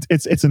checks, but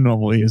it's a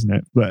novelty, isn't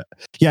it? But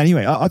yeah,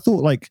 anyway, I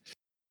thought like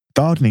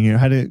gardening,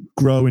 how to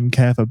grow and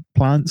care for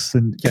plants,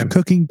 and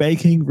cooking,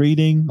 baking,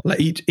 reading. Like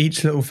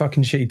each little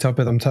fucking shitty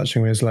topic I'm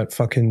touching is like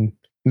fucking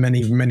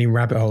many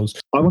rabbit holes.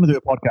 I want to do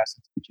a podcast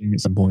teaching at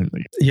some point.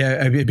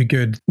 Yeah, it'd be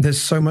good.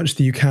 There's so much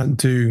that you can't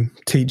do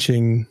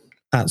teaching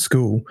at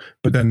school,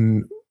 but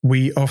then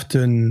we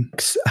often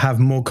have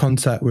more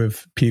contact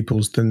with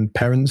pupils than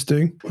parents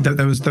do.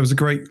 There was a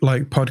great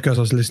like podcast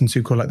I was listening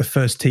to called like The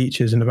First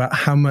Teachers, and about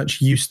how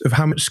much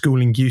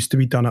schooling used to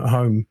be done at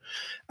home,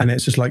 and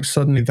it's just like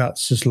suddenly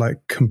that's just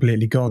like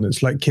completely gone.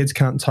 It's like kids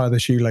can't tie their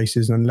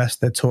shoelaces unless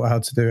they're taught how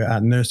to do it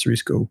at nursery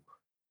school,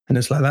 and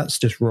it's like that's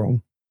just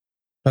wrong.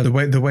 The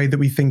way that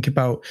we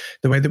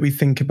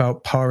think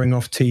about paring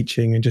off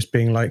teaching and just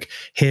being like,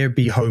 here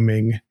be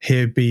homing,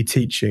 here be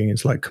teaching,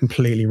 it's like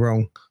completely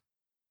wrong.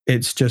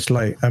 It's just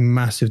like a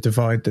massive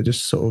divide that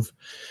just sort of,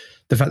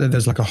 the fact that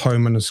there's like a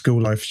home and a school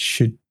life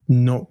should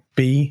not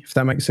be, if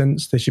that makes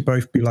sense. They should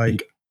both be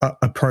like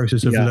a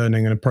process of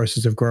learning and a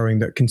process of growing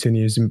that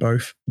continues in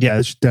both. Yeah,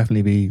 there should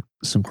definitely be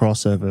some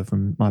crossover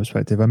from my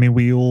perspective. I mean,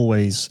 we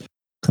always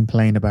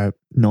complain about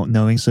not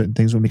knowing certain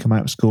things when we come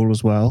out of school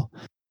as well.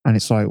 And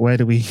it's like, where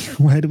do we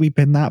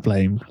pin that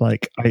blame?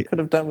 Like, I could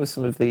have done with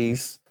some of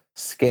these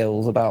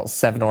skills about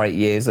 7 or 8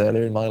 years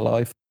earlier in my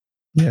life.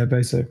 Yeah,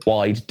 basically.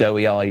 Wide,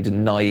 doughy-eyed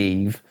and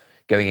naive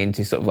going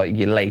into sort of like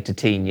your later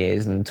teen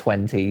years and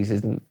 20s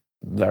isn't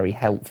very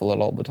helpful a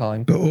lot of the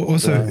time. But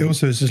also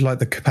it's just like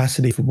the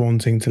capacity for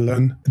wanting to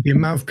learn. The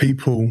amount of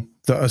people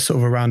that are sort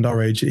of around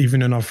our age,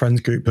 even in our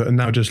friends group, that are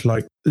now just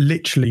like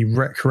literally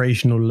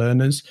recreational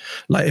learners.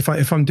 Like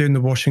if I'm doing the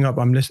washing up,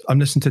 I'm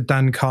listening to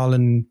Dan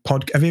Carlin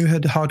Have you ever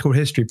heard the Hardcore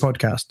History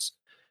podcasts?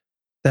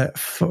 They're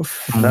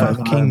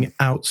fucking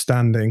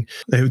outstanding.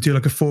 They would do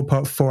like a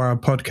 4-hour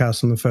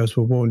podcast on the First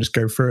World War and just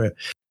go through it.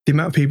 The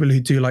amount of people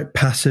who do like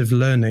passive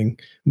learning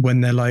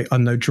when they're like, I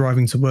don't know,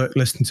 driving to work,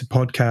 listening to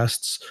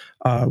podcasts,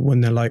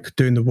 when they're like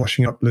doing the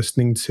washing up,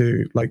 listening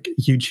to like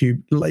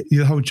YouTube, like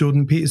the whole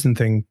Jordan Peterson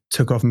thing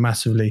took off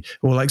massively.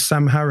 Or like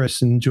Sam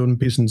Harris and Jordan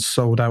Peterson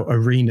sold out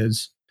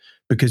arenas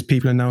because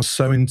people are now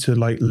so into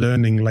like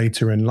learning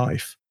later in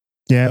life.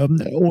 Yeah,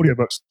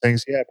 audiobooks,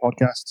 things,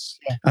 podcasts.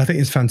 Yeah. I think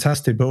it's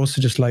fantastic, but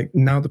also just like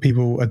now that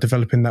people are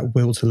developing that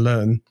will to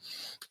learn,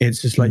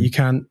 it's just like you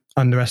can't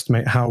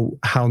underestimate how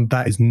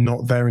that is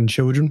not there in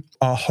children.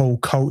 Our whole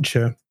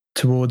culture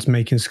towards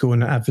making school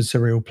an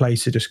adversarial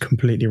place is just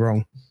completely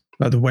wrong.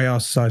 Like the way our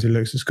society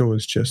looks at school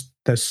is just,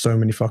 there's so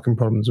many fucking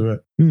problems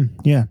with it.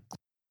 Yeah.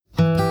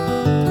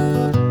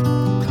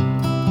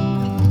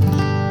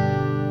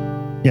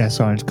 Yeah,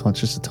 sorry, I'm just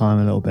conscious of time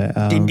a little bit.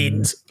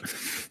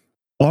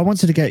 Well, I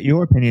wanted to get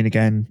your opinion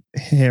again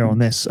here on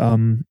this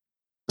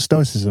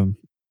stoicism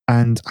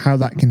and how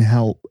that can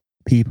help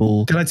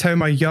people. Can I tell you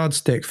my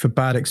yardstick for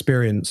bad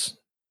experience?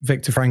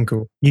 Viktor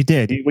Frankl. You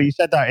did. Well, you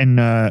said that in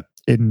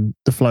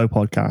the Flow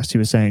podcast. You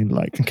were saying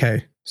like,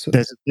 okay, so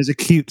there's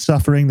acute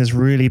suffering, there's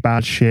really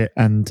bad shit,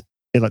 and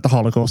like the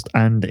Holocaust.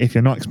 And if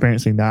you're not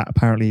experiencing that,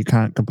 apparently you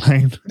can't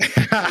complain.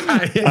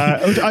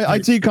 I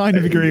do kind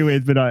of agree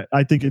with, but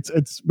I think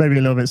it's maybe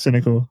a little bit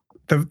cynical.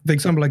 The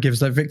example I give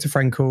is like Viktor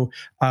Frankl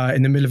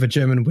in the middle of a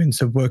German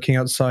winter, working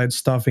outside,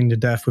 starving to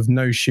death with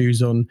no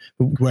shoes on,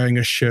 wearing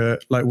a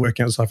shirt, like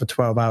working outside for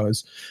 12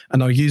 hours.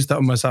 And I'll use that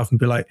on myself and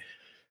be like,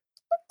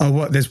 oh,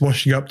 what, there's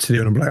washing up to do.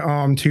 And I'm like, oh,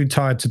 I'm too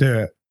tired to do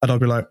it. And I'll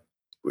be like,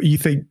 you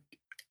think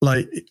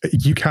like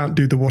you can't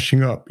do the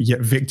washing up,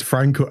 yet Viktor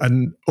Frankl,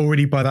 and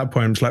already by that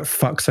point I'm just like,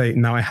 fuck's sake,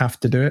 now I have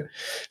to do it.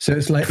 So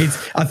it's like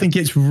I think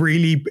it's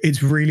really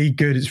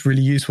good, it's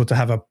really useful to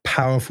have a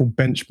powerful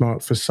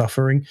benchmark for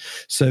suffering,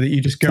 so that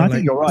you just go, I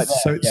think you're right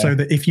there, so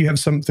that if you have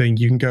something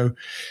you can go,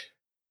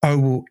 oh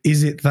well,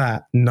 is it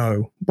that?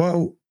 No.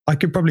 Well, I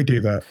could probably do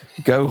that.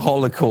 Go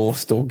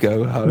Holocaust or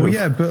go home. Well,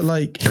 yeah, but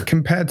like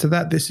compared to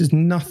that, this is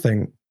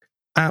nothing.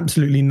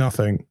 Absolutely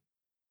nothing.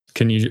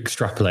 Can you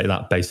extrapolate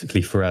that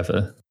basically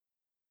forever?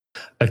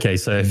 Okay,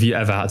 so if you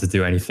ever had to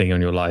do anything in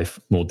your life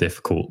more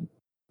difficult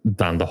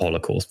than the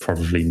Holocaust,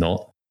 probably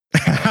not.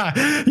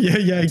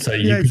 yeah. So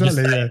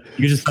exactly.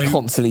 You just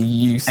constantly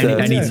usurp.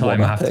 Any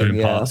time I have to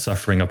impart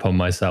suffering upon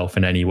myself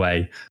in any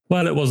way.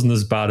 Well, it wasn't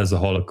as bad as the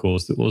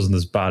Holocaust. It wasn't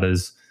as bad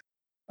as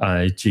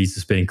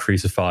Jesus being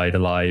crucified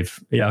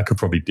alive. Yeah, I could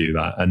probably do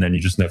that, and then you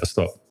just never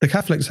stop. The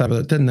Catholics have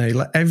it, didn't they?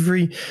 Like I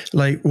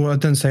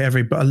don't say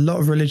every, but a lot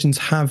of religions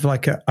have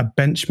like a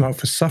benchmark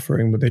for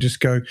suffering, where they just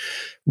go,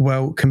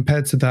 well,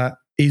 compared to that,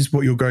 is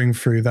what you're going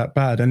through that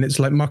bad? And it's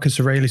like Marcus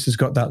Aurelius has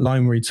got that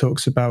line where he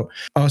talks about,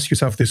 ask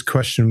yourself this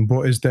question: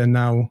 what is there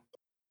now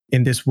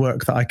in this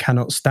work that I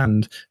cannot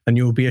stand? And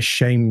you'll be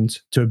ashamed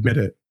to admit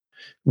it.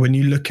 When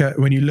you look at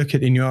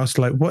it and you ask,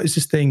 like, what is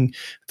this thing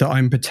that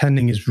I'm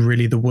pretending is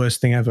really the worst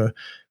thing ever?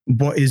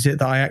 What is it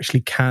that I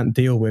actually can't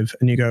deal with?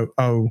 And you go,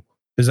 oh,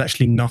 there's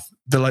actually nothing.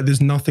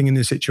 There's nothing in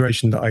this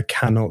situation that I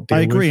cannot deal with.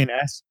 I agree in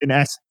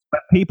essence,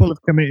 but people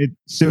have committed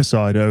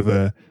suicide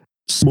over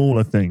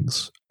smaller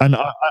things. And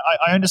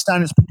I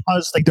understand it's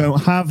because they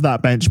don't have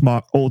that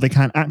benchmark, or they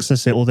can't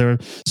access it, or there are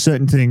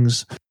certain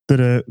things that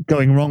are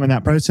going wrong in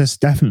that process,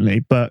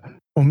 definitely. But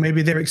or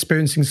maybe they're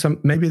experiencing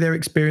something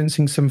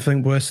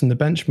worse than the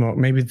benchmark.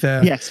 Maybe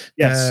their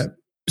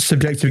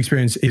subjective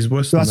experience is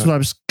worse. That's what I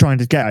was trying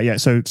to get at. Yeah.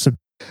 So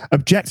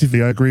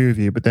objectively, I agree with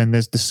you, but then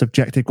there's the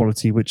subjective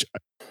quality, which,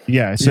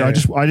 I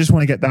just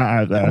want to get that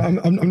out there. I'm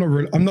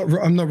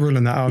not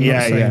ruling that out. I'm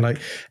not saying like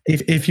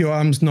if your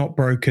arm's not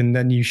broken,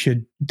 then you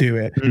should do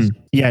it.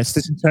 Yeah, it's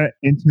this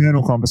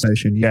internal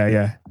conversation.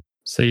 Yeah.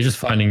 So you're just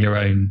finding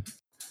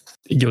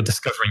you're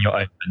discovering your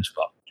own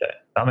benchmark. Okay,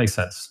 that makes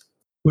sense.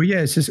 Well,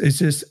 yeah,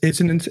 it's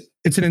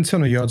an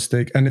internal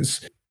yardstick, and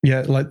it's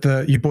like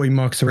your boy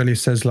Marcus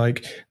Aurelius says,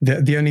 like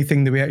the only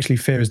thing that we actually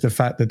fear is the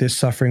fact that this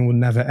suffering will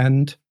never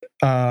end.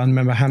 I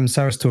remember Ham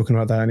Saras talking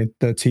about that in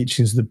the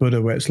teachings of the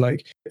Buddha, where it's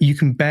like you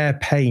can bear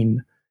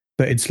pain,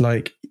 but it's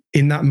like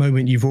in that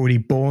moment you've already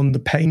borne the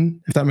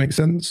pain, if that makes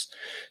sense.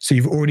 So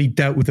you've already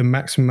dealt with the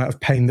maximum amount of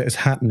pain that is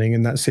happening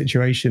in that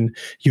situation.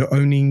 Your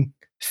only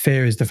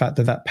fear is the fact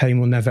that pain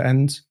will never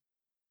end.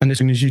 And as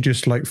soon as you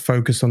just like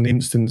focus on the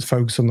instance,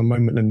 focus on the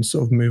moment and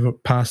sort of move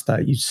up past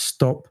that, you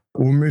stop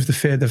or remove the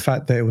fear of the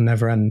fact that it will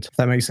never end. If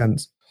that makes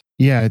sense.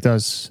 Yeah, it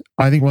does.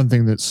 I think one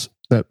thing that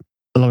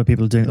a lot of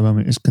people are doing at the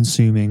moment is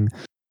consuming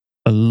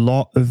a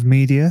lot of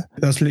media.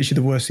 That's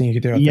literally the worst thing you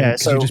could do. I Yeah, think,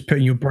 'cause so- you're just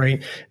putting your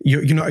brain,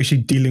 you're not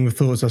actually dealing with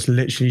thoughts. That's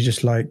literally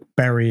just like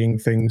burying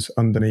things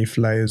underneath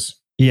layers.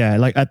 Yeah,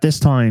 like at this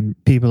time,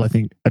 people I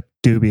think are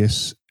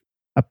dubious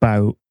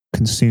about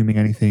consuming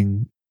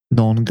anything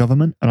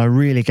non-government, and I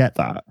really get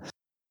that.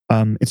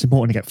 It's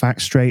important to get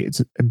facts straight.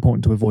 It's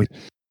important to avoid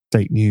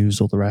fake news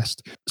or the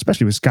rest,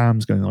 especially with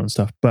scams going on and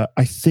stuff. But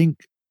I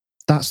think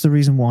that's the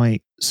reason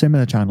why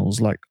similar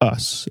channels like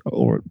us,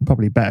 or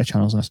probably better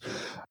channels than us,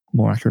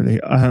 more accurately,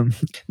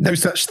 No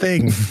such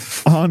thing.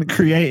 aren't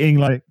creating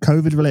like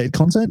COVID related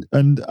content,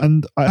 and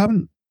I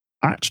haven't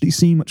actually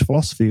seen much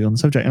philosophy on the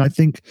subject, and I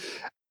think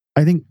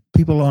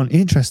people aren't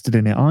interested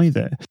in it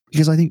either,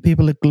 because I think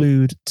people are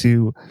glued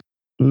to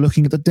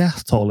looking at the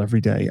death toll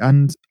every day,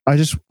 and I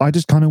just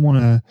kind of want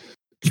to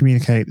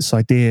communicate this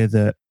idea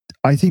that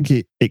I think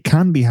it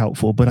can be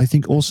helpful, but I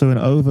think also an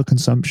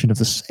overconsumption of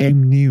the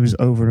same news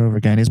over and over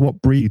again is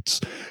what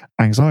breeds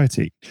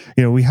anxiety.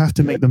 You know, we have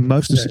to make the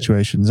most of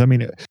situations. I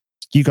mean,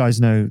 you guys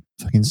know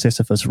fucking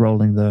Sisyphus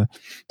rolling the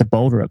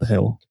boulder up the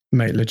hill.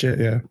 Mate, legit,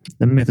 yeah.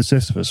 The myth of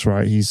Sisyphus,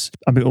 right?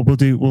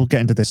 We'll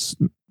get into this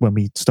when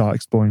we start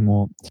exploring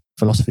more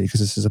philosophy, because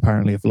this is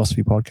apparently a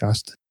philosophy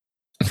podcast.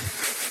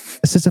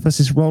 Sisyphus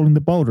is rolling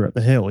the boulder up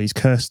the hill. He's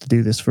cursed to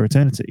do this for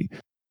eternity.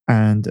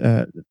 And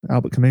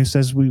Albert Camus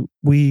says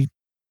we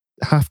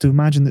have to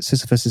imagine that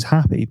Sisyphus is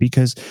happy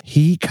because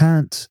he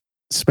can't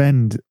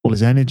spend all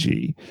his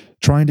energy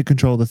trying to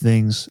control the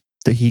things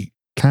that he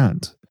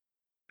can't.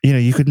 You know,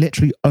 you could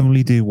literally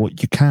only do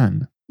what you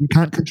can. You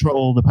can't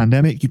control the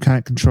pandemic. You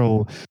can't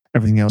control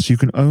everything else. You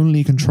can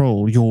only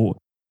control your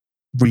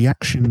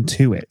reaction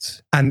to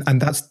it. And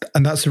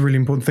that's a really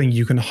important thing.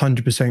 You can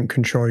 100%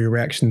 control your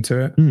reaction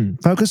to it.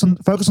 Focus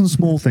on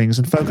small things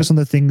and focus on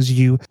the things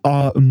you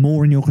are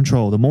more in your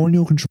control. The more in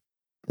your control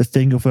the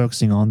thing you're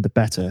focusing on, the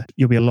better.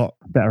 You'll be a lot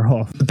better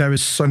off. There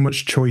is so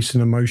much choice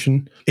in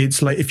emotion.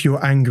 It's like if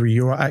you're angry,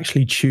 you're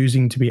actually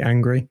choosing to be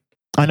angry.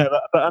 I know,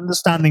 but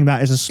understanding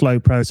that is a slow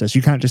process.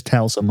 You can't just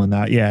tell someone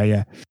that.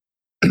 Yeah.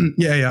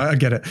 yeah, I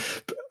get it.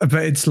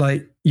 But it's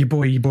like your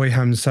boy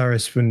Ham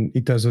Saris, when he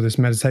does all this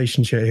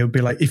meditation shit, he'll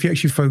be like, if you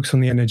actually focus on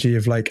the energy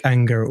of like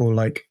anger or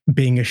like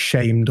being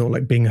ashamed or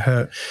like being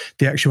hurt,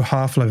 the actual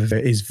half-life of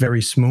it is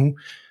very small.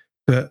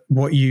 But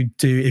what you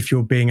do if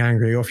you're being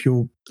angry, or if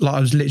you're like, I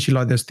was literally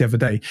like this the other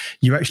day,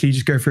 you actually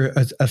just go through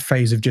a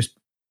phase of just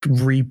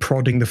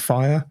re-prodding the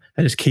fire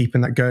and just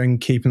keeping that going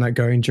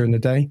during the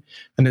day.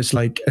 And it's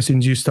like, as soon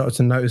as you start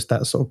to notice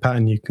that sort of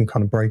pattern, you can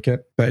kind of break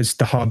it. But it's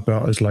the hard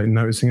part is like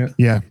noticing it.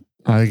 Yeah.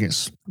 I think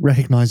it's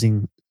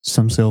recognizing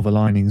some silver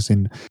linings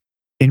in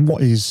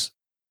what is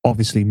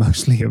obviously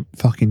mostly a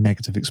fucking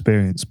negative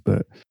experience,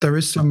 but there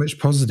is so much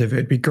positive.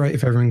 It'd be great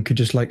if everyone could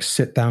just like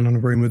sit down in a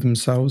room with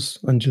themselves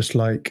and just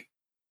like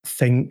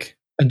think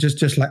and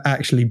just like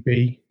actually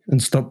be,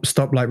 and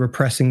stop like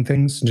repressing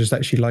things and just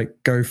actually like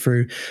go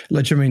through,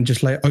 like, do you know what I mean?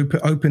 Just like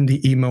open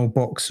the email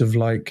box of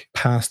like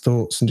past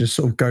thoughts and just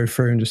sort of go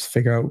through and just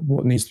figure out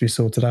what needs to be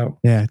sorted out.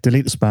 Yeah,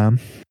 delete the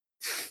spam.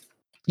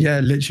 Yeah,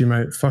 literally,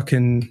 mate.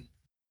 Fucking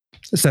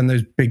send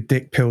those big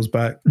dick pills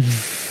back.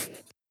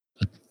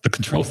 The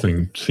control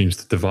thing seems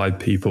to divide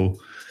people,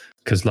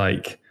 because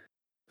like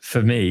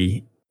for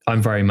me,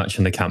 I'm very much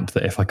in the camp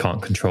that if I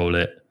can't control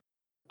it,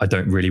 I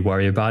don't really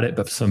worry about it.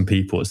 But for some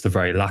people, it's the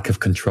very lack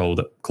of control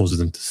that causes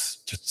them to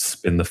just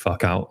spin the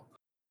fuck out.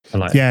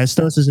 And like, yeah,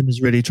 Stoicism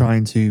is really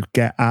trying to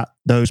get at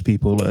those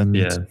people and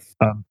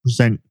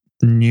present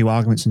new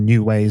arguments and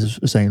new ways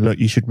of saying, look,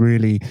 you should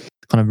really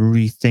kind of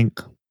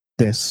rethink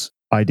this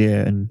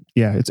idea. And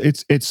yeah,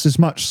 it's as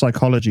much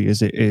psychology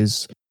as it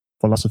is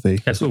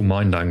philosophy. It's all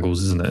mind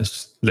angles, isn't it? It's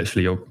just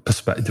literally your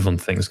perspective on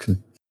things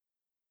can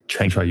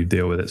change how you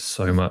deal with it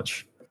so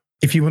much.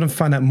 If you want to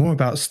find out more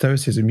about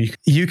Stoicism,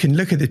 you can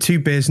look at the 2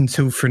 Beers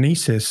Until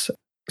Phronesis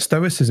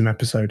Stoicism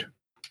episode.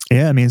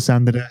 Yeah, I mean,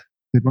 Sam did a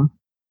good one.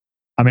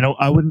 I mean,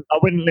 I wouldn't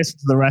listen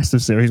to the rest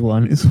of series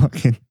 1. It's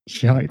fucking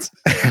shite.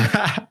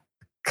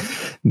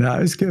 No,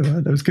 it was good.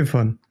 That was good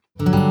fun.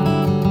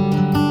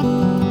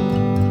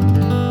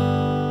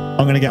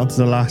 I'm going to get onto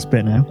the last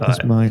bit now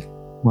because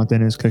my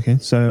dinner's cooking.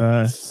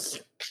 So,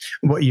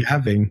 what are you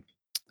having?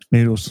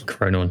 Noodles.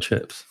 Corona on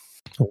chips.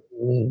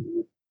 Oh.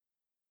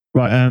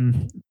 Right.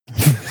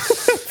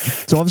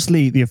 So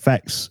obviously the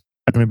effects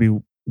are going to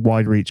be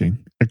wide-reaching.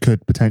 It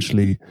could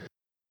potentially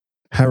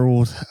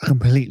herald a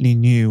completely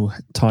new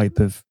type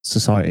of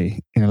society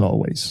in a lot of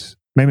ways.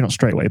 Maybe not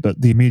straight away,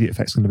 but the immediate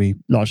effects are going to be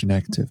largely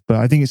negative. But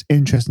I think it's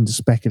interesting to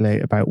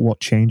speculate about what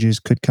changes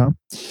could come,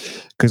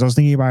 because I was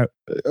thinking about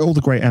all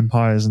the great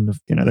empires, and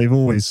they've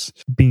always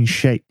been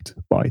shaped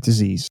by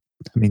disease.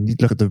 I mean, you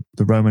look at the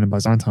Roman and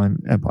Byzantine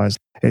empires;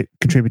 it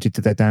contributed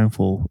to their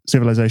downfall.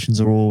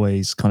 Civilizations are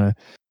always kind of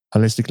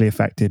holistically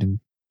affected and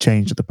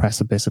changed at the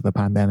precipice of a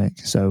pandemic.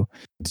 So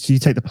you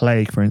take the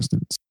plague, for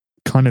instance.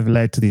 kind of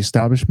led to the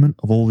establishment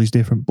of all these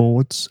different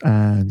boards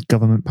and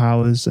government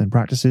powers and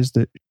practices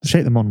that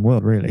shape the modern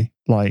world, really.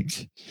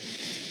 Like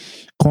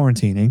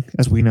quarantining,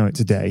 as we know it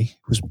today,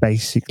 was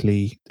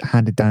basically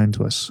handed down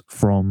to us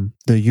from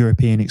the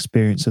European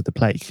experience of the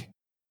plague.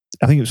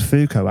 I think it was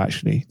Foucault,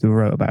 actually, who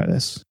wrote about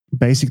this.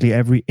 Basically,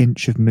 every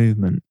inch of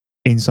movement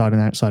inside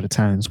and outside of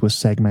towns was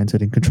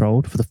segmented and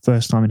controlled for the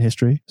first time in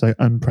history. So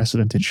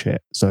unprecedented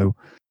shit. So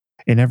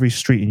in every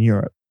street in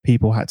Europe,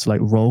 people had to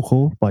like roll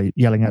call by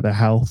yelling out their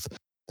health.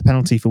 The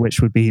penalty for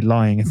which would be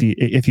lying.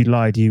 If you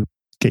lied, you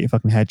get your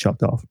fucking head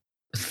chopped off.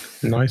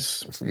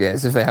 Nice. Yeah,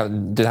 as if they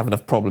didn't have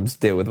enough problems to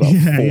deal with about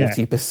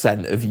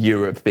 40% of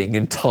Europe being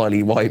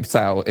entirely wiped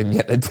out, and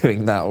yet they're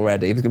doing that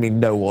already. There's going to be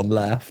no one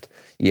left.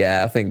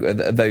 Yeah, I think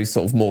those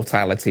sort of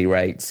mortality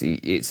rates,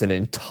 it's an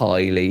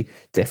entirely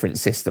different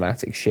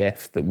systematic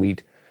shift that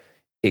we'd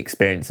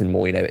experience in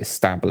more,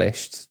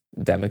 established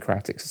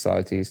democratic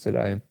societies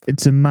today.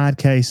 It's a mad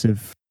case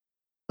of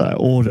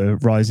order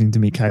rising to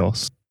meet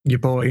chaos. Your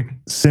boy.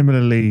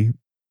 Similarly,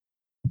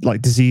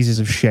 like diseases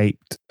have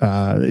shaped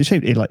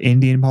like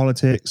Indian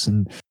politics,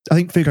 and I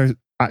think Foucault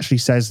actually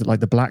says that like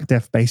the Black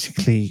Death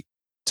basically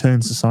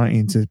turned society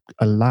into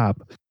a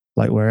lab,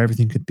 like where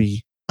everything could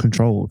be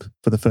controlled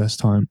for the first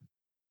time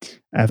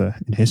ever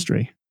in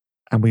history,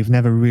 and we've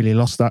never really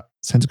lost that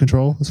sense of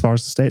control as far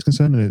as the state's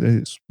concerned.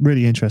 It's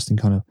really interesting,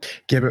 kind of.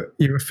 Yeah,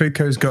 but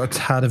Foucault's got a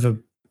tad of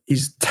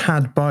he's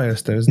tad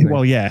biased, though, isn't he?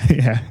 Well,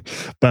 yeah,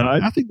 but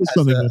I think there's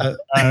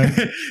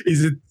something.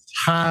 He's a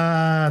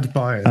tad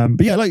biased.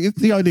 But yeah, like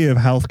the idea of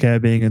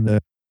healthcare being in the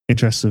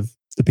interests of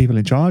the people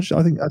in charge,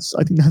 I think that's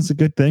a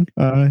good thing.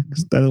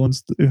 Because they're the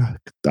ones who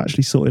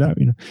actually sort it out.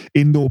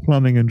 Indoor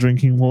plumbing and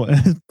drinking water,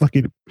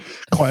 fucking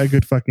quite a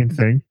good fucking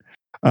thing.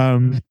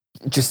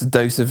 Just a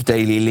dose of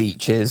daily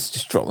leeches,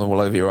 just drop them all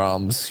over your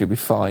arms. You'll be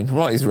fine.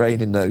 Right as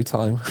rain in no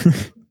time.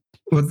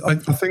 Well, I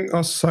think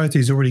our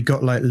society's already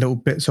got like little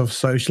bits of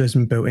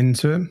socialism built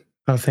into it.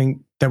 I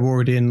think they're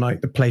already in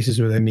like the places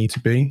where they need to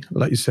be,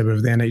 like you said,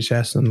 with the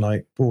NHS and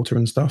like water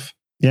and stuff.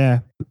 Yeah,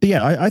 but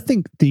yeah, I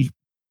think the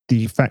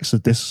effects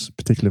of this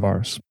particular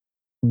virus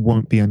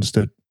won't be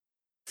understood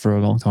for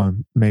a long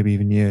time, maybe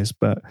even years.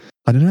 But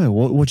I don't know.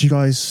 What do you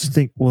guys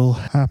think will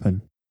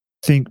happen?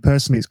 I think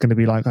personally, it's going to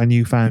be like a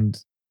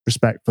newfound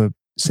respect for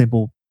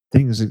simple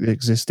things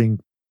existing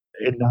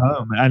in the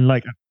home and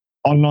like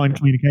online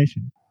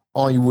communication.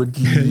 I would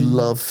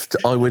love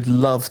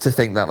to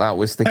think that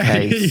was the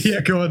case. Yeah,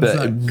 go on. But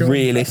Zach, go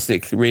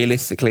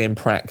realistically, in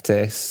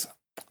practice,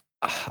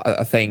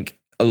 I think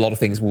a lot of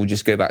things will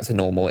just go back to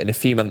normal. In a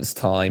few months'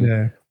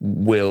 time,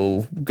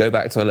 we'll go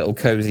back to our little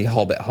cozy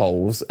hobbit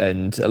holes,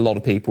 and a lot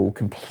of people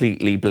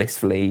completely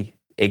blissfully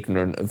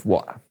ignorant of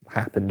what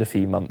happened a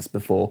few months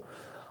before.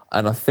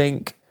 And I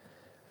think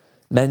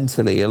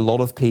mentally, a lot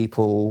of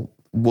people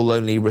will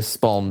only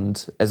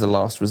respond as a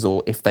last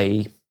resort if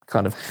they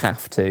kind of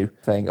have to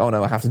think, oh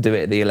no, I have to do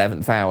it at the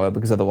 11th hour,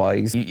 because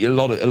otherwise a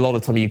lot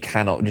of time you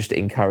cannot just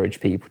encourage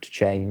people to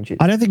change.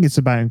 I don't think it's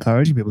about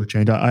encouraging people to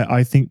change.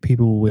 I think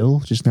people will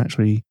just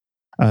naturally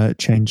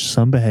change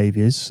some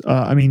behaviors.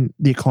 I mean,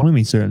 the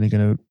economy is certainly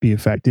going to be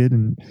affected,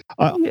 and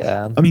I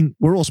mean,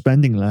 we're all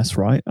spending less,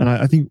 right? And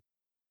I think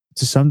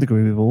to some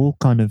degree we've all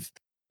kind of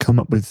come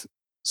up with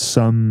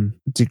some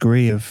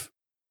degree of,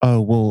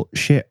 oh well,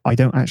 shit, I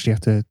don't actually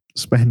have to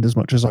spend as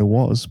much as I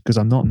was because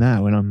I'm not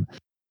now, and I'm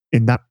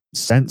in that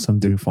sense I'm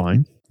doing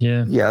fine.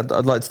 Yeah,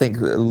 I'd like to think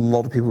that a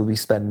lot of people will be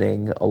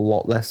spending a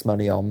lot less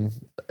money on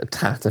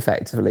tat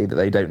effectively that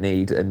they don't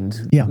need,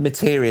 and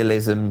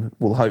materialism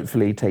will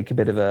hopefully take a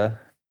bit of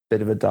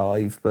a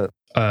dive. But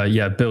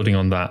building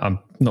on that, I'm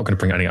not going to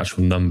bring out any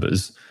actual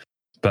numbers,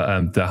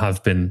 but there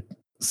have been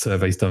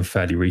surveys done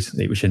fairly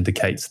recently which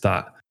indicates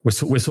that we're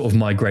sort of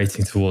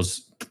migrating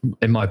towards,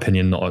 in my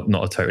opinion, not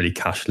a totally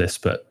cashless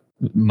but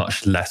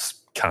much less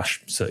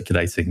cash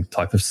circulating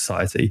type of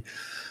society.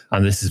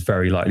 And this is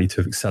very likely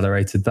to have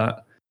accelerated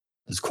that.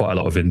 There's quite a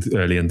lot of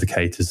early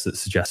indicators that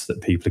suggest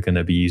that people are going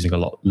to be using a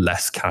lot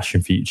less cash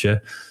in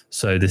future.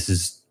 So this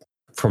is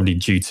probably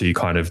due to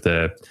kind of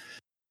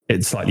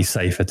it's slightly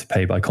safer to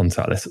pay by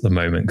contactless at the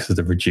moment because of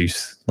the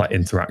reduced like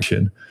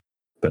interaction.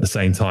 But at the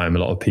same time, a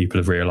lot of people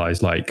have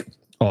realized like,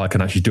 oh, I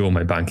can actually do all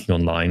my banking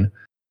online.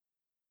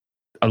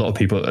 A lot of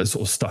people are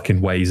sort of stuck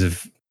in ways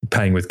of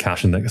paying with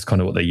cash, and that's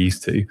kind of what they're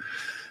used to.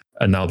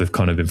 And now they've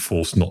kind of been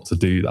forced not to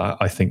do that.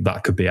 I think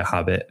that could be a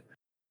habit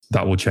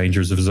that will change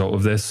as a result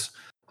of this.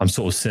 I'm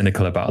sort of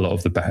cynical about a lot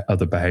of the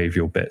other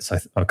behavioural bits.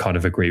 I kind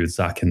of agree with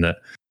Zach in that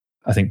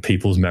I think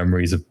people's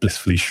memories are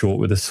blissfully short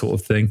with this sort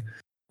of thing,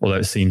 although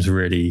it seems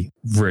really,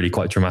 really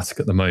quite dramatic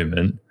at the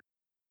moment.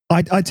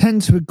 I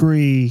tend to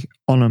agree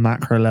on a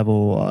macro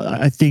level.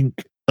 I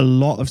think a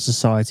lot of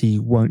society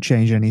won't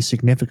change any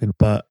significant,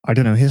 but I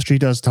don't know, history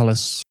does tell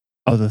us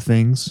other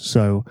things.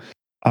 So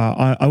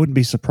I wouldn't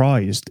be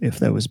surprised if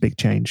there was a big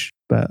change.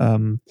 But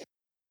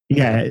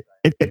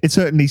it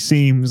certainly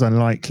seems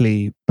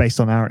unlikely based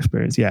on our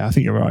experience. Yeah, I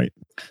think you're right.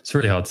 It's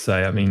really hard to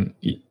say. I mean,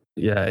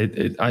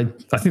 I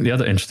think the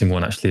other interesting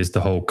one actually is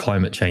the whole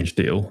climate change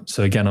deal.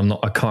 So again,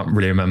 I can't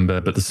really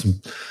remember, but there's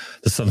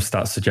some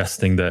stats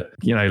suggesting that,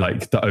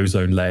 like the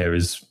ozone layer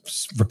is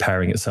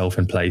repairing itself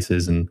in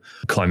places and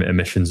climate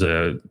emissions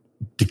are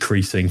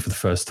decreasing for the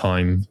first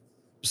time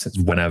since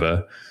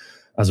whenever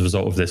as a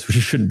result of this, which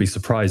shouldn't be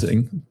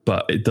surprising,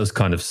 but it does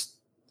kind of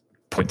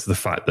point to the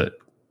fact that,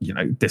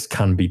 this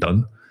can be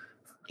done.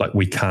 Like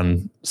we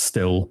can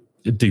still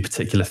do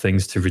particular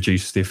things to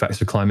reduce the effects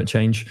of climate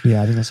change.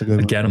 Yeah, I think that's a good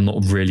one. Again, I'm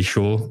not really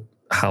sure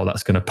how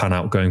that's going to pan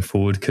out going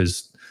forward,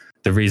 because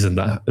the reason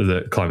that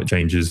the climate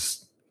change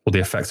or the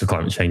effects of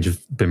climate change have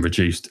been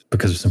reduced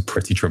because of some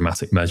pretty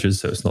dramatic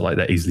measures. So it's not like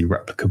they're easily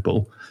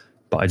replicable.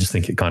 But I just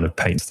think it kind of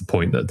paints the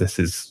point that this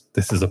is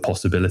a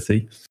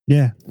possibility.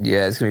 Yeah.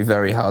 Yeah, it's going to be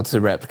very hard to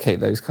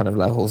replicate those kind of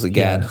levels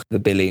again. Yeah. The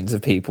billions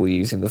of people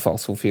using the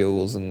fossil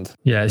fuels and...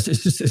 Yeah, it's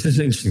just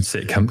interesting to see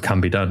it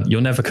can be done.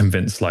 You'll never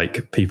convince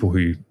like people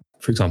who,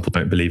 for example,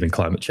 don't believe in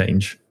climate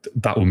change.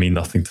 That will mean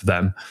nothing to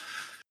them.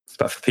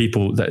 But for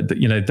people that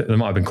there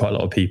might have been quite a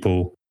lot of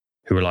people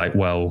who were like,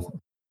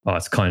 well,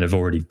 it's kind of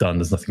already done.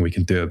 There's nothing we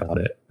can do about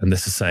it. And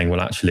this is saying,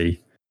 well,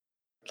 actually,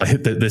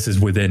 this is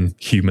within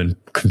human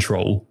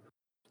control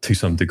to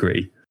some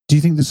degree. Do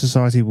you think the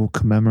society will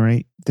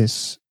commemorate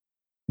this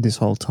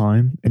whole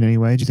time in any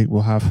way? Do you think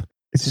we'll have...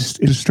 It's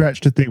a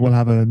stretch to think we'll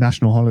have a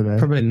national holiday.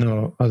 Probably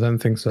not. I don't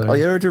think so. I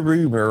heard a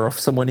rumour of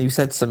someone who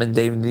said something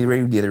in the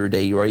room the other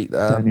day, right?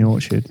 Danny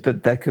Orchard.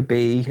 That there could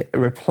be a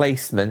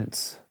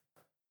replacement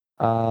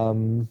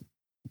due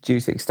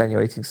to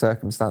extenuating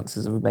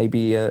circumstances of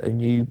maybe a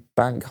new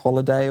bank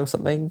holiday or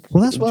something.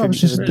 Well, that's what I was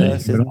just Contributed to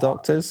nurses thinking. and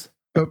doctors.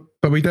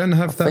 But we don't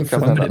have that. I've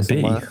when heard would that it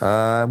be?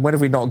 somewhere. When have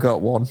we not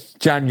got one?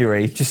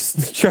 January.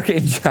 Just chuck it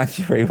in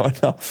January. Why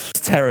not? It's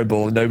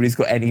terrible. Nobody's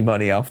got any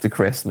money after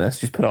Christmas.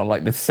 Just put it on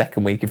like the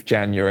second week of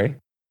January.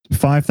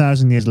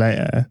 5,000 years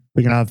later,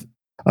 we're going to have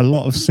a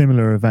lot of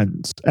similar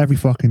events. Every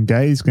fucking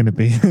day is going to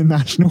be a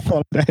national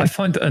holiday. I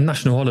find a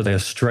national holiday a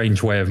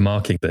strange way of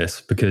marking this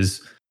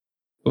because,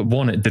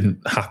 one, it didn't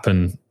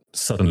happen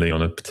suddenly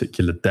on a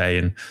particular day,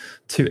 and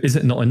two, is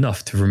it not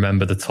enough to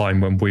remember the time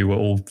when we were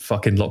all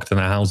fucking locked in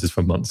our houses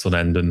for months on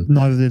end? And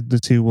Neither did the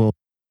two wars,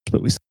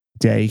 but we spent a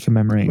day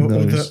commemorating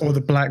those. Or the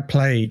Black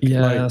Plague.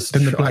 Yeah,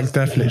 then the Black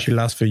Death literally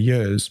lasts for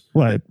years.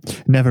 Well,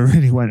 it never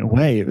really went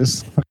away. It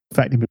was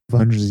affecting people for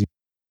hundreds of years.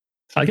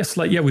 I guess,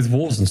 with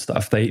wars and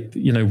stuff,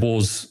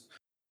 wars.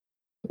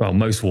 Well,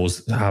 most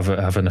wars have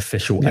an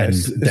official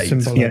end date.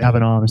 symbolic. Yeah, have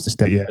an armistice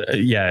day. Yeah,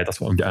 Yeah, that's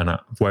what I'm getting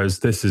at. Whereas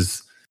this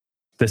is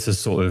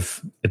sort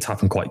of, it's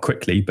happened quite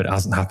quickly, but it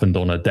hasn't happened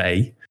on a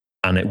day,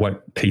 and it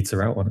won't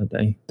peter out on a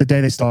day. the day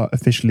they start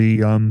officially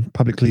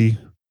publicly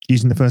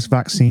using the first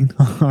vaccine,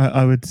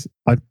 I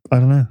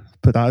don't know,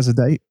 put that as a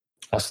date.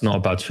 That's not a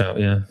bad shout.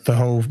 Yeah, The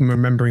whole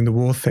remembering the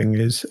war thing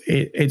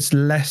it's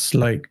less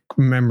like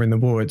remembering the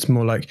war. It's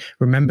more like,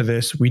 remember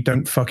this. We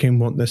don't fucking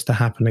want this to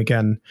happen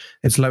again.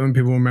 It's like when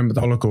people remember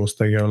the Holocaust,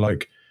 they go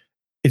like,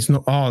 it's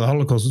not, the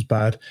Holocaust was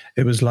bad.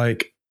 It was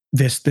like,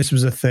 this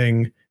was a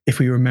thing. If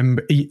we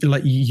remember,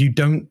 like, you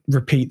don't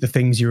repeat the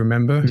things you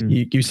remember.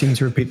 You seem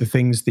to repeat the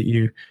things that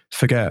you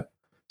forget.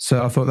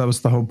 So I thought that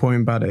was the whole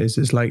point about it.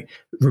 It's like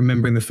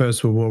remembering the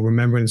First World War,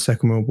 remembering the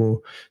Second World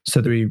War, so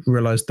that we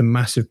realised the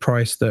massive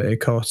price that it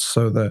costs,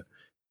 so that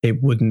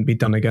it wouldn't be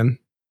done again.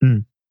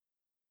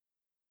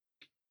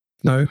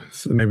 No,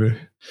 so maybe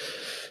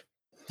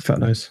fat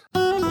nose.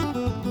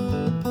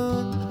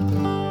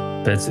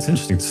 but it's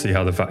interesting to see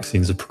how the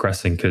vaccines are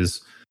progressing,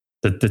 because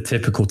the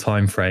typical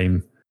time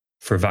frame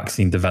for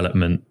vaccine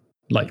development,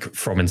 like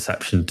from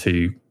inception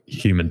to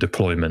human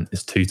deployment,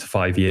 is 2 to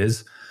 5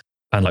 years.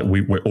 And like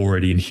we're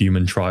already in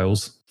human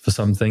trials for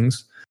some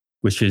things,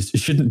 which is, it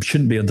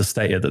shouldn't be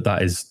understated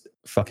that is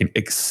fucking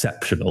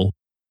exceptional.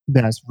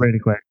 Yeah, it's really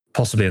quick.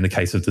 Possibly in the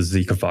case of the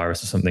Zika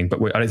virus or something, but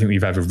I don't think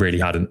we've ever really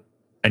had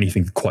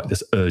anything quite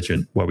this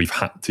urgent where we've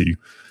had to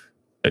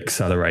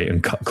accelerate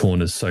and cut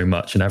corners so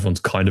much, and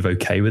everyone's kind of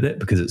okay with it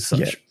because it's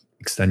such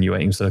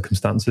extenuating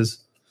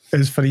circumstances.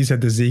 It's funny you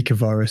said the Zika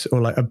virus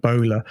or like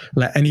Ebola,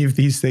 like any of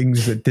these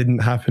things that didn't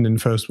happen in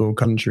first world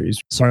countries.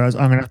 Sorry, guys,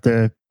 I'm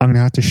gonna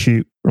have to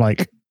shoot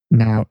like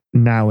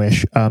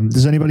now-ish.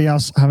 Does anybody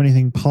else have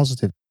anything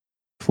positive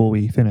before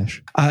we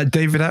finish?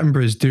 David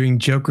Attenborough is doing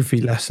geography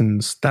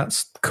lessons.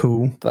 That's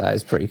cool. That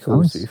is pretty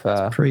cool, to be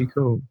fair. Pretty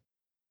cool.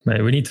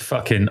 Mate, we need to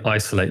fucking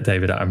isolate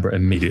David Attenborough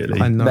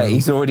immediately. I know. Mate,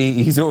 he's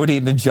already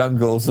in the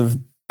jungles of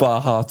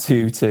Baja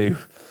Tutu.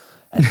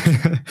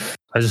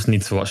 I just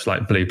need to watch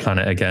like Blue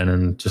Planet again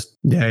and just...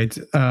 Yeah, it's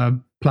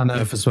Planet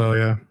Earth as well,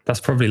 yeah. That's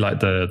probably like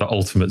the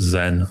ultimate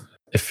zen.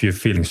 If you're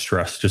feeling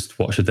stressed, just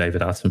watch a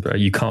David Attenborough.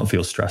 You can't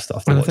feel stressed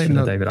after watching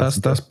a David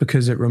Attenborough. That's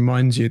because it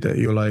reminds you that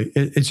you're like...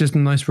 It's just a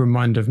nice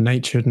reminder of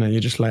nature, isn't it? You're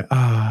just like,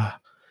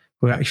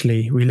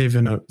 we live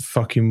in a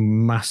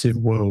fucking massive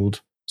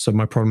world, so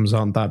my problems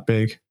aren't that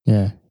big.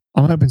 Yeah,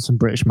 I'm hoping some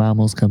British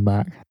mammals come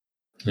back.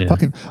 Yeah.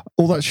 Fucking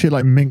all that shit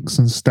like minks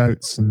and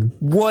stoats and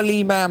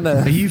Woolly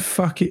mammoth. Are you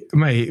fucking...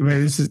 Mate,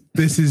 this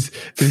is...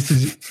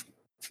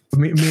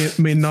 Me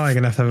and Nye are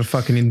going to have a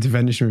fucking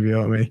intervention with you,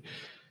 aren't we?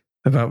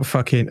 about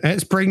fucking.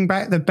 Let's bring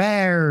back the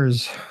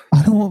bears.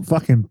 I don't want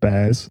fucking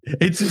bears.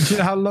 Do you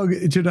know how long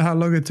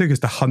it took us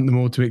to hunt them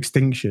all to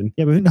extinction?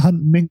 Yeah, we didn't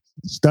hunt minks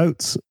and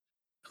stoats.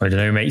 I don't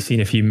know, mate.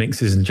 Seen a few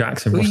minxes and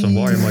Jackson Ross and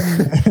Warren.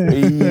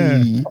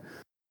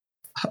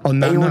 On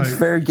that Anyone's note,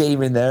 fair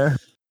game in there.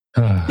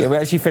 Yeah, we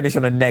actually finished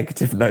on a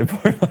negative note,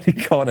 but I've already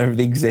gone over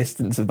the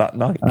existence of that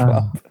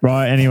nightclub.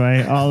 Right,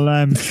 anyway, I'll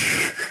I'm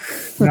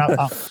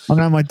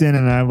gonna have my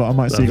dinner now, but I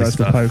might see you guys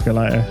for poker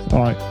later. All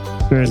right,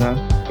 cheers now.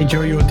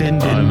 enjoy your din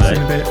din. All right,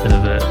 mate. In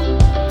a bit.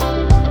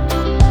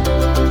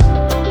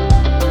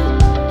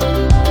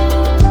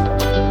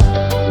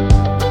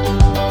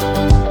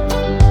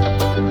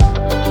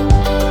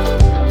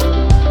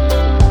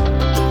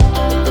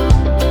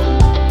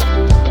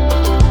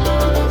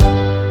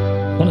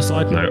 On a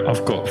side note,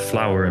 I've got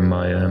flour in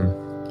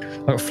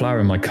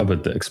my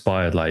cupboard that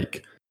expired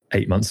like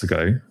 8 months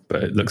ago,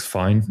 but it looks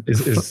fine.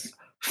 Is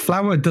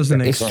Flour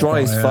doesn't It's dry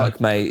as fuck,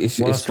 mate. It's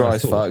dry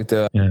as fuck.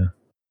 Do it. yeah.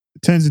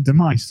 It turns into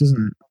mice,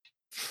 doesn't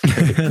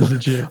it?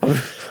 Legit.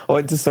 I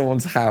went to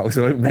someone's house.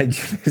 I won't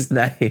mention his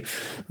name,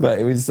 but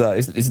it was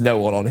it's no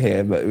one on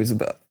here. But it was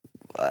about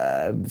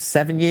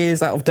 7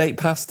 years out of date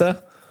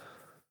pasta,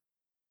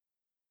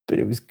 but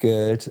it was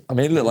good. I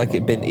mean, it looked like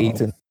it'd been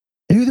eaten.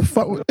 Who the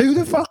fuck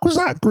was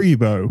that,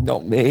 Grebo?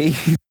 Not me.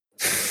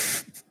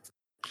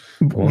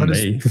 What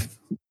does me.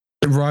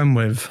 it rhyme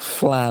with?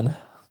 Flan.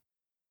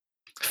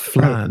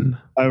 Flan.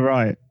 Oh,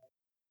 right.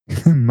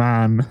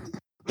 Man.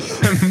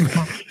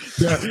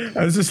 Yeah,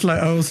 I was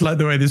like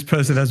the way this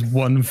person has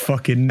one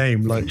fucking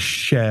name, like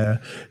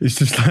Cher. It's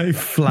just like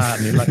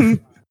Flan. You're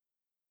like,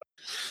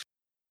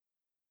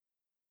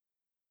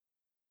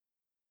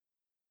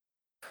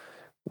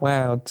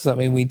 Wow, does that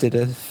mean we did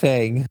a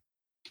thing?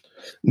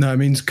 no, it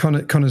means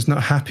Connor's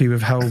not happy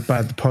with how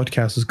bad the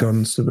podcast has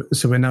gone, so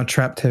we're now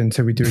trapped here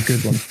until we do a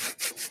good one.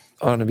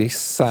 I'm going to be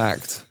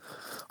sacked.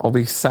 I'll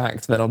be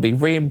sacked, then I'll be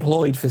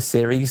re-employed for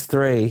Series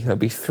 3. There'll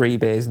be 3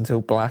 beers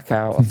until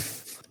blackout.